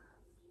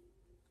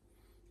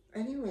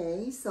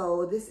 Anyway,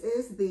 so this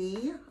is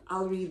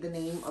I'll read the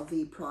name of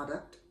the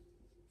product.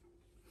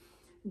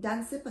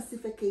 Dance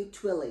Pacifique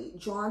Twilly,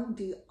 John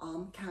de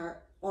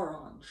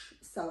Orange.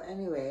 So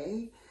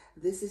anyway,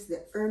 this is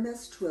the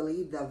Hermes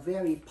Twilly, the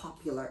very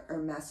popular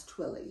Hermes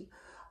Twilly.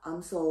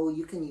 So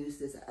you can use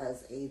this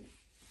as a,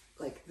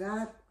 like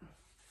that,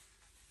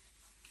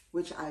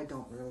 which I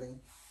don't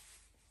really.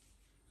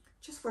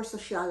 Just for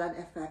social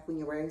effect when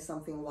you're wearing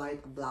something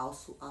white,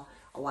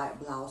 a white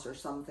blouse or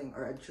something,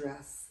 or a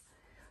dress.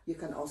 You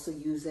can also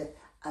use it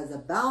as a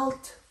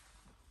belt.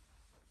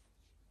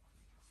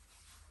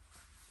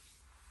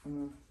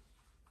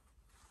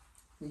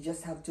 You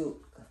just have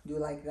to do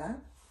like that.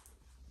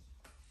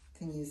 You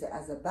can use it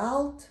as a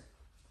belt.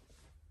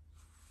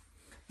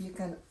 You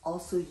can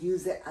also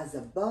use it as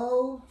a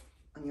bow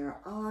on your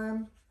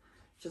arm,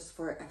 just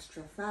for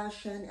extra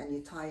fashion, and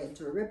you tie it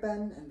into a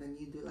ribbon, and then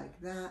you do like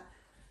that.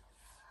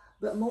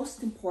 But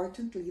most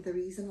importantly, the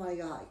reason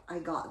why I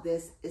got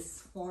this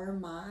is for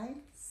my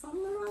Saint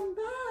Laurent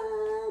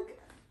bag.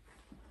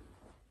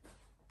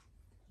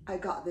 I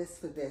got this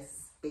for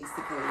this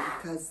basically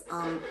because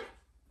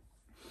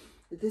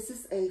this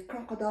is a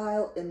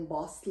crocodile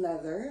embossed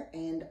leather,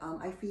 and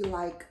I feel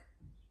like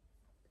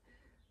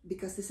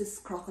because this is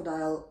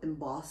crocodile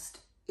embossed,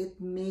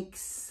 it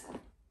makes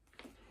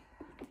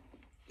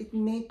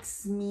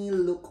me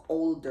look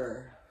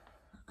older.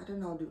 I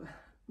don't know,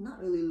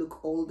 not really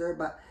look older,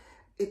 but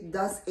it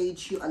does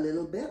age you a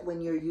little bit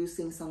when you're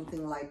using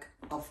something like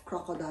of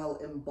crocodile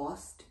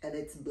embossed and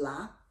it's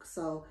black.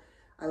 So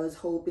I was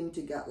hoping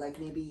to get like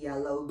maybe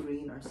yellow,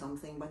 green or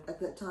something, but at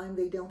that time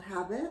they don't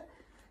have it.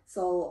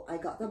 So I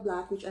got the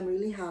black, which I'm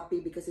really happy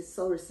because it's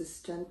so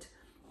resistant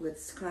with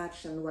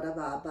scratch and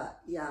whatever.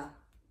 But yeah,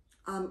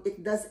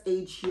 it does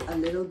age you a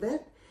little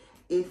bit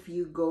if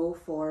you go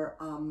for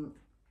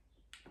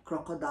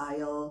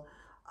crocodile.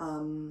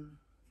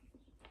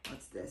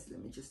 What's this?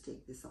 Let me just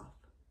take this off.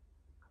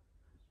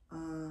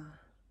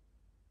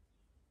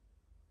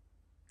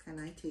 Can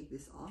I take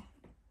this off?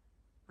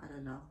 I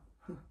don't know.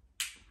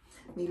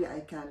 Maybe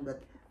I can,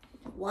 but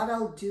what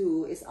I'll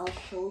do is I'll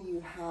show you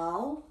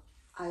how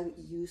I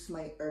use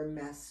my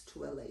Hermes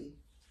twilly.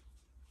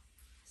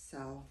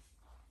 So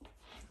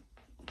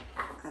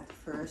at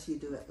first you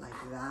do it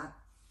like that.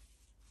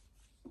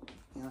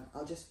 Yeah,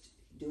 I'll just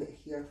do it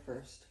here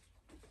first.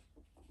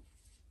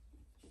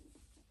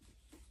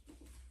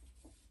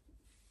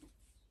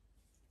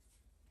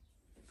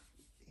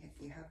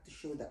 You have to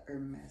show the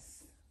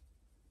Hermes.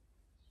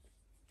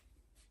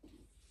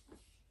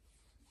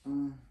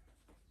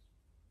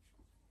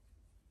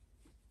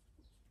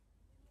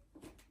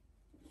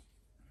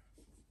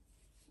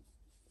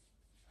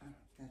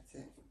 That's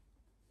it.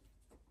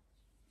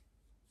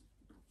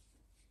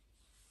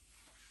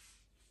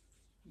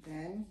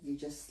 Then you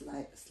just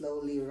like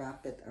slowly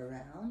wrap it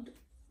around.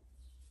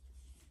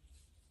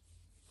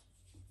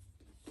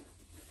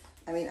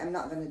 I mean, I'm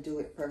not going to do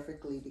it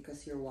perfectly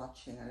because you're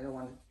watching.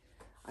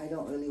 I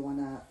don't really want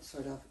to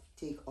sort of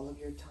take all of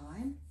your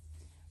time,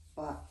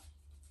 but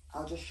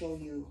I'll just show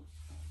you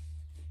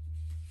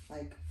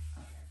like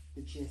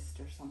the gist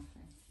or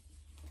something.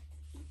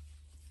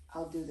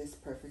 I'll do this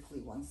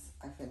perfectly once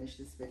I finish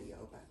this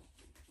video, but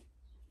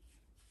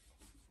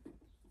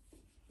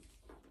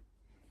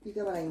you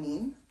get what I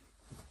mean?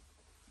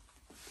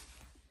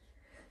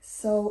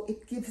 So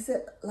it gives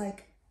it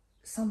like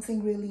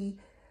something really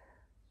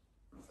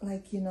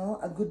like, you know,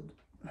 a good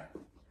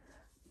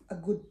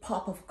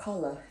pop of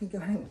color. You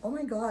get what I mean? Oh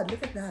my God,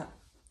 look at that.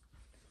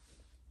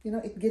 You know,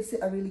 it gives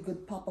it a really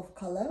good pop of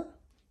color,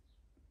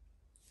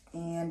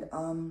 and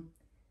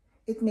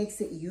it makes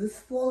it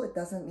youthful. It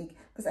doesn't make,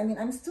 because I mean,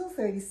 I'm still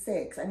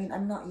 36. I mean,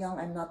 I'm not young,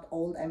 I'm not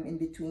old, I'm in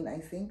between, I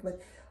think. But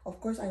of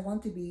course, I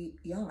want to be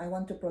young. I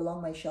want to prolong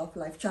my shelf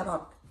life.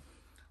 Charot.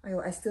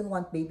 I still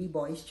want baby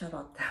boys.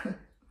 Charot.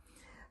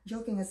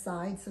 Joking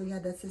aside, so yeah,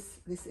 this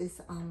is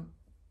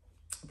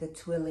the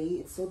twilly.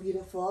 It's so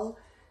beautiful.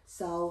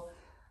 So,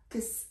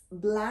 because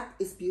black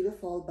is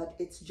beautiful, but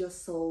it's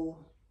just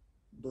so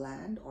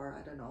bland, or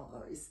I don't know,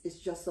 or it's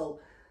just so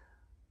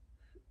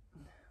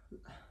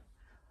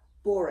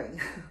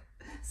boring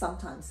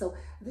sometimes. So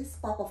this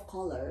pop of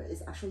color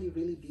is actually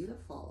really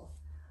beautiful.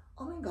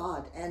 Oh my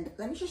God. And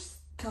let me just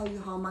tell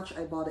you how much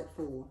I bought it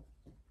for.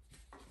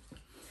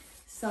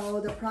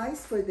 So the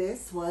price for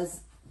this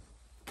was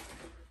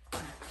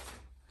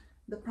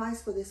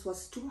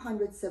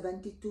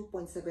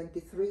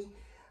 272.73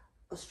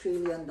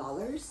 Australian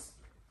dollars.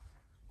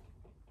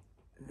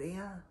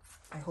 There.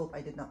 I hope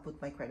I did not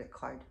put my credit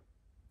card.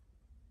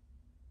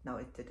 No,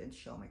 it didn't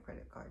show my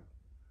credit card.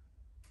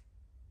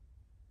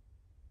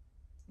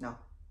 No,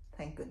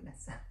 thank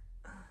goodness.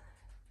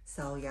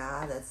 So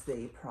yeah, that's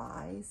the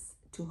price,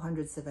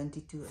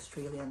 272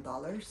 Australian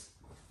dollars.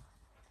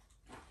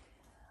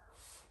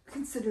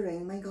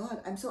 Considering, my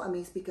God, I'm so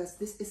amazed because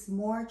this is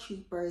more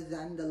cheaper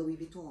than the Louis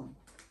Vuitton.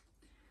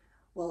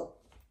 Well,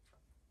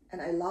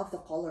 and I love the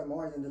color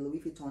more than the Louis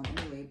Vuitton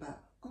anyway, but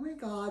oh my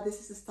God, this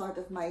is the start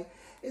of my,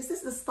 is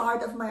this the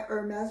start of my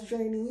Hermes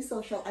journey?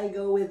 So shall I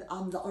go with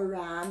the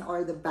Oran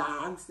or the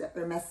bags, the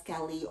Hermes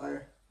Kelly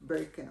or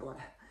Birkin or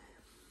whatever?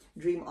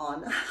 Dream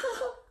on.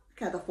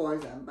 Can't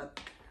afford them, but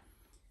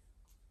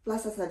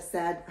plus, as I've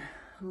said,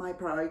 my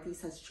priorities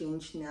has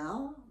changed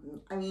now.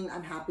 I mean,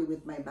 I'm happy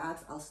with my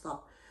bags. I'll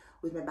stop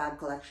with my bag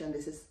collection.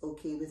 This is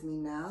okay with me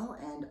now,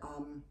 and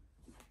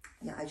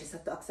yeah, I just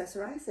have to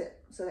accessorize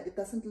it so that it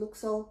doesn't look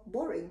so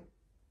boring.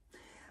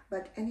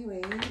 But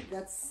anyway,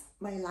 that's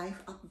my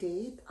life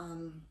update.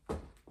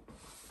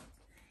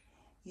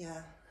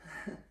 Yeah,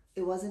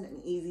 it wasn't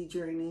an easy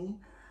journey.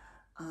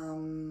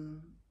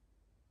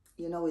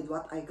 You know, with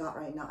what I got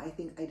right now, I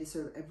think I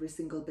deserve every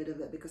single bit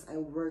of it because I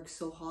work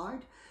so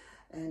hard.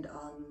 And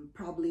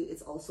probably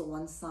it's also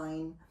one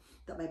sign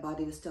that my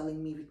body was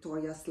telling me,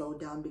 Victoria, slow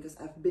down, because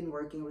I've been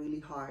working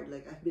really hard.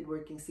 Like I've been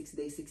working 6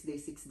 days, 6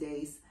 days, 6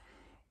 days.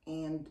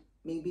 And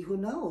maybe, who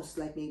knows,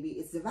 like maybe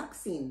it's the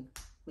vaccine.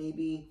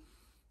 Maybe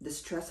the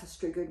stress has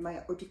triggered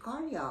my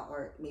urticaria,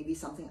 or maybe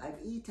something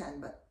I've eaten,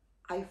 but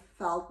I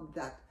felt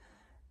that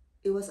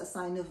it was a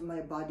sign of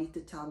my body to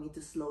tell me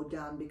to slow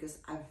down, because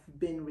I've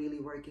been really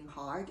working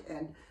hard.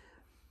 And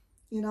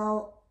you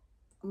know,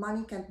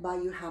 money can't buy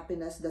you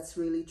happiness. That's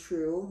really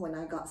true. When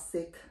I got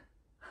sick,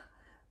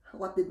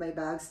 what did my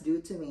bags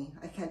do to me?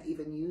 I can't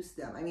even use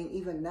them. I mean,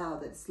 even now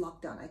that it's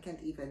lockdown, I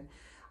can't even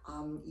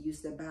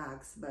use the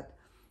bags. But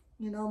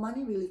you know,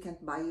 money really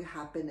can't buy you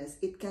happiness.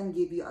 It can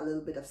give you a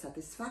little bit of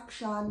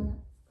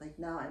satisfaction. Like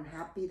now, I'm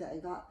happy that I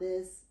got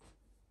this.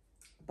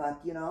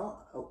 But you know,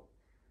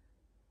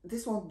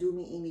 this won't do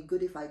me any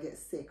good if I get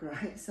sick,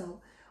 right?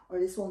 So, or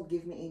this won't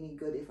give me any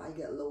good if I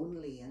get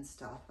lonely and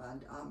stuff.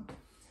 And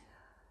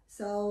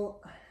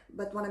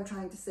but what I'm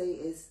trying to say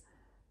is,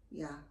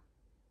 yeah,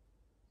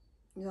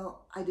 you know,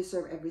 I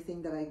deserve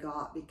everything that I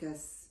got,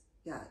 because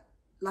yeah,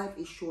 life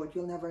is short.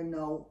 You'll never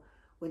know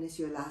when is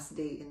your last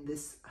day in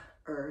this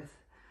earth.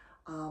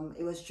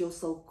 It was just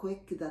so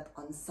quick that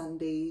on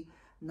Sunday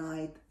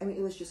night, I mean,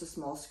 it was just a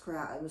small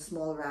scratch, a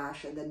small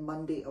rash, and then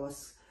Monday I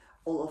was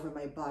all over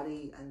my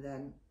body,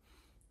 and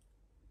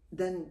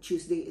then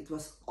Tuesday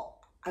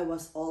I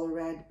was all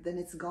red. Then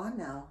it's gone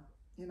now,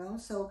 you know.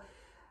 So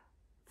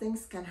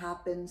things can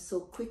happen so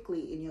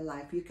quickly in your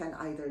life. You can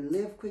either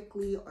live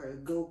quickly or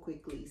go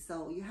quickly.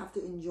 So you have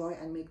to enjoy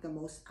and make the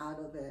most out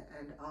of it.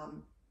 And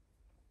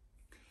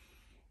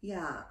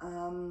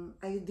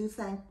I do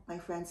thank my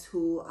friends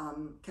who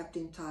kept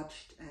in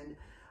touch, and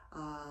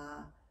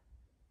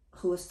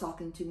who was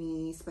talking to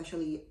me,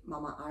 especially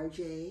Mama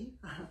RJ.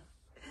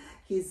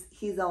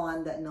 he's the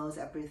one that knows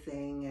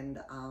everything, and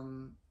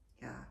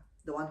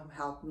the one who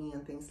helped me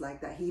and things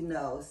like that. He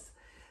knows.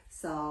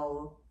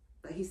 So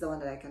but he's the one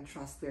that I can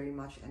trust very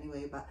much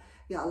anyway. But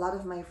yeah, a lot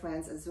of my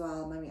friends as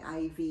well, Mommy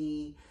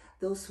Ivy,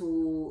 those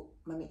who,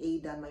 Mommy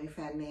Ada, Mommy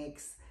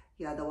Phoenix,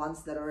 yeah, the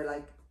ones that are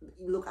like,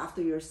 look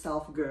after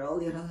yourself,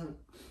 girl, you know.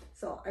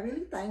 So I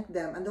really thank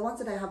them. And the ones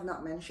that I have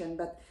not mentioned,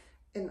 but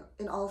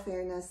in all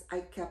fairness,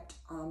 I kept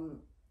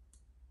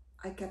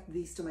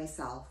these to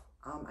myself.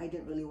 I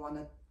didn't really want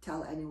to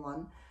tell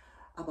anyone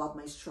about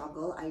my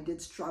struggle. I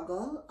did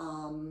struggle.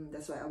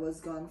 That's why I was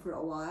gone for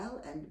a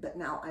while, but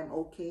now I'm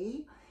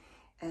okay.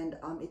 And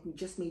it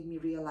just made me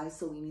realize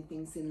so many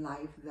things in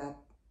life, that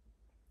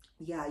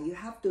yeah, you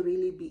have to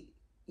really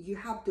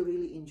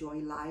enjoy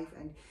life,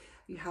 and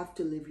you have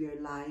to live your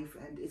life,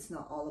 and it's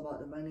not all about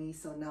the money.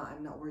 So now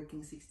I'm not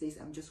working 6 days,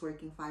 I'm just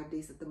working 5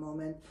 days at the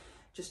moment,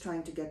 just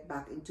trying to get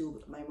back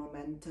into my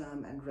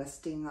momentum and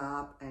resting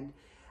up, and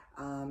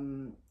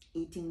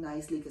eating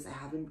nicely, because I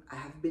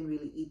have been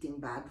really eating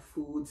bad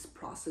foods,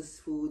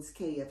 processed foods,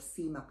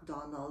 KFC,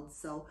 McDonald's.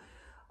 So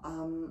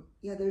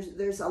yeah,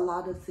 there's a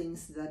lot of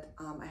things that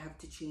I have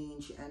to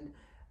change, and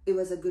it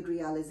was a good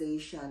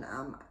realization.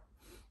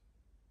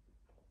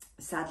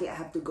 Sadly, I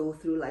have to go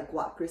through like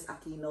what Chris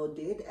Aquino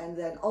did. And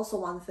then also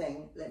one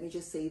thing, let me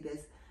just say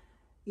this,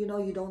 you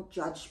know, you don't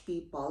judge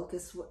people,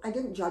 because I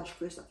didn't judge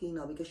Chris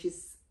Aquino,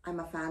 because I'm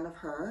a fan of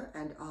her,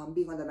 and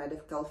being on the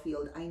medical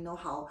field, I know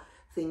how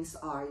things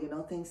are, you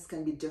know, things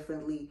can be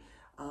differently.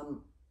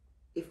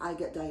 If I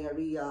get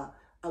diarrhea,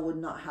 I would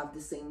not have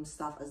the same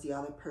stuff as the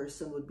other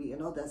person would be, you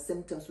know, the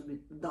symptoms would be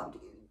not,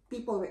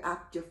 people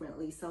react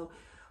differently. So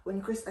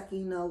when Chris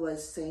Aquino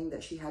was saying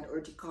that she had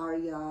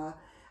urticaria,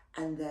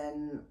 and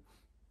then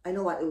I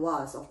know what it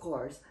was, of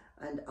course,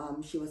 and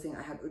she was saying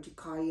I had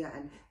urticaria,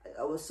 and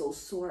I was so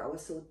sore, I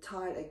was so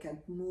tired, I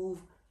can't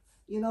move,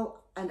 you know.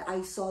 And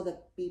I saw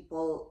that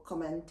people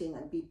commenting,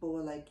 and people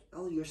were like,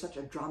 oh, you're such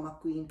a drama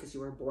queen because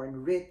you were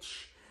born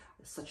rich,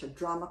 such a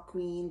drama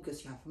queen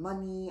because you have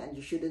money, and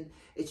you shouldn't,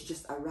 it's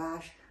just a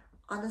rash.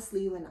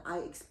 Honestly, when I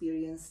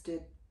experienced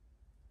it,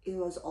 it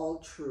was all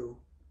true.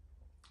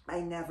 I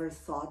never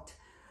thought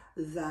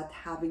that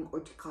having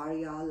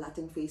urticaria,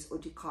 Latin face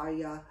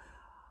urticaria,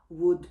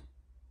 would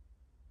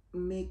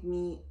make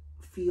me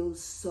feel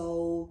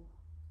so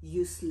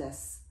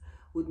useless,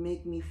 would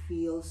make me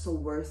feel so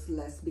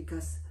worthless,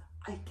 because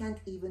I can't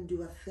even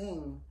do a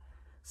thing.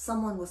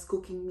 Someone was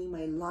cooking me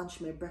my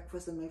lunch, my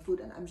breakfast, and my food,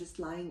 and I'm just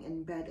lying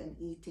in bed and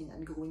eating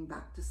and going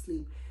back to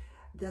sleep.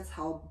 That's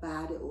how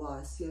bad it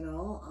was, you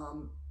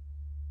know.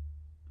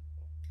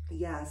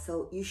 Yeah,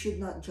 so you should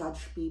not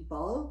judge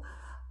people.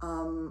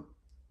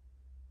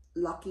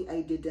 Lucky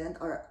I didn't,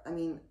 or I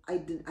mean, I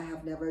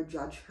have never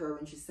judged her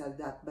when she said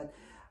that. But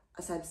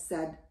as I've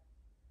said,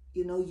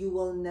 you know, you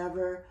will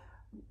never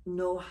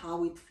know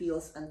how it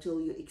feels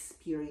until you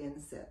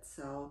experience it.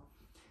 So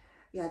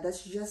yeah,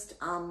 that's just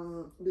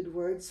good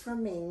words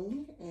from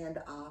me. And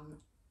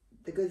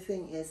the good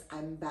thing is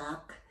I'm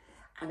back,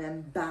 and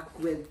I'm back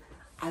with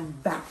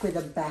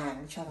a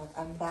bang. Shut up.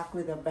 I'm back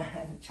with a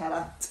bang. Shut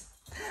up.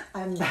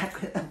 I'm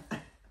back with a bang.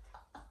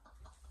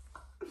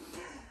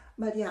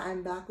 But yeah,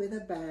 I'm back with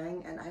a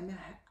bang, and I'm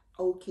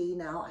okay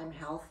now. I'm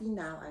healthy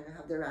now. I don't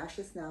have the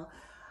rashes now.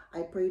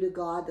 I pray to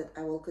God that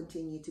I will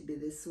continue to be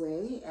this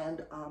way,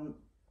 and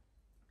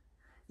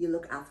you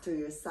look after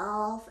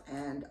yourself,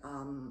 and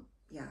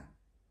yeah,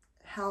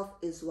 health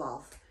is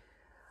wealth.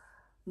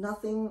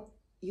 Nothing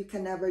you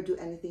can never do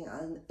anything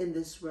in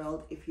this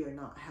world if you're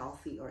not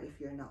healthy or if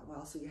you're not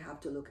well. So you have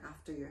to look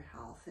after your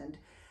health. And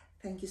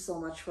thank you so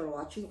much for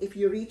watching. If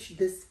you reach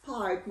this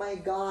part, my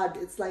God,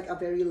 it's like a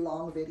very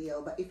long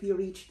video. But if you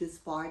reach this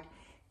part,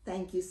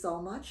 thank you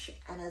so much.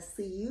 And I'll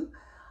see you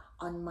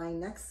on my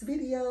next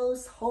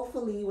videos.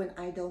 Hopefully when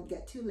I don't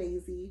get too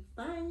lazy.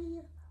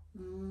 Bye.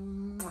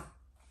 Mwah.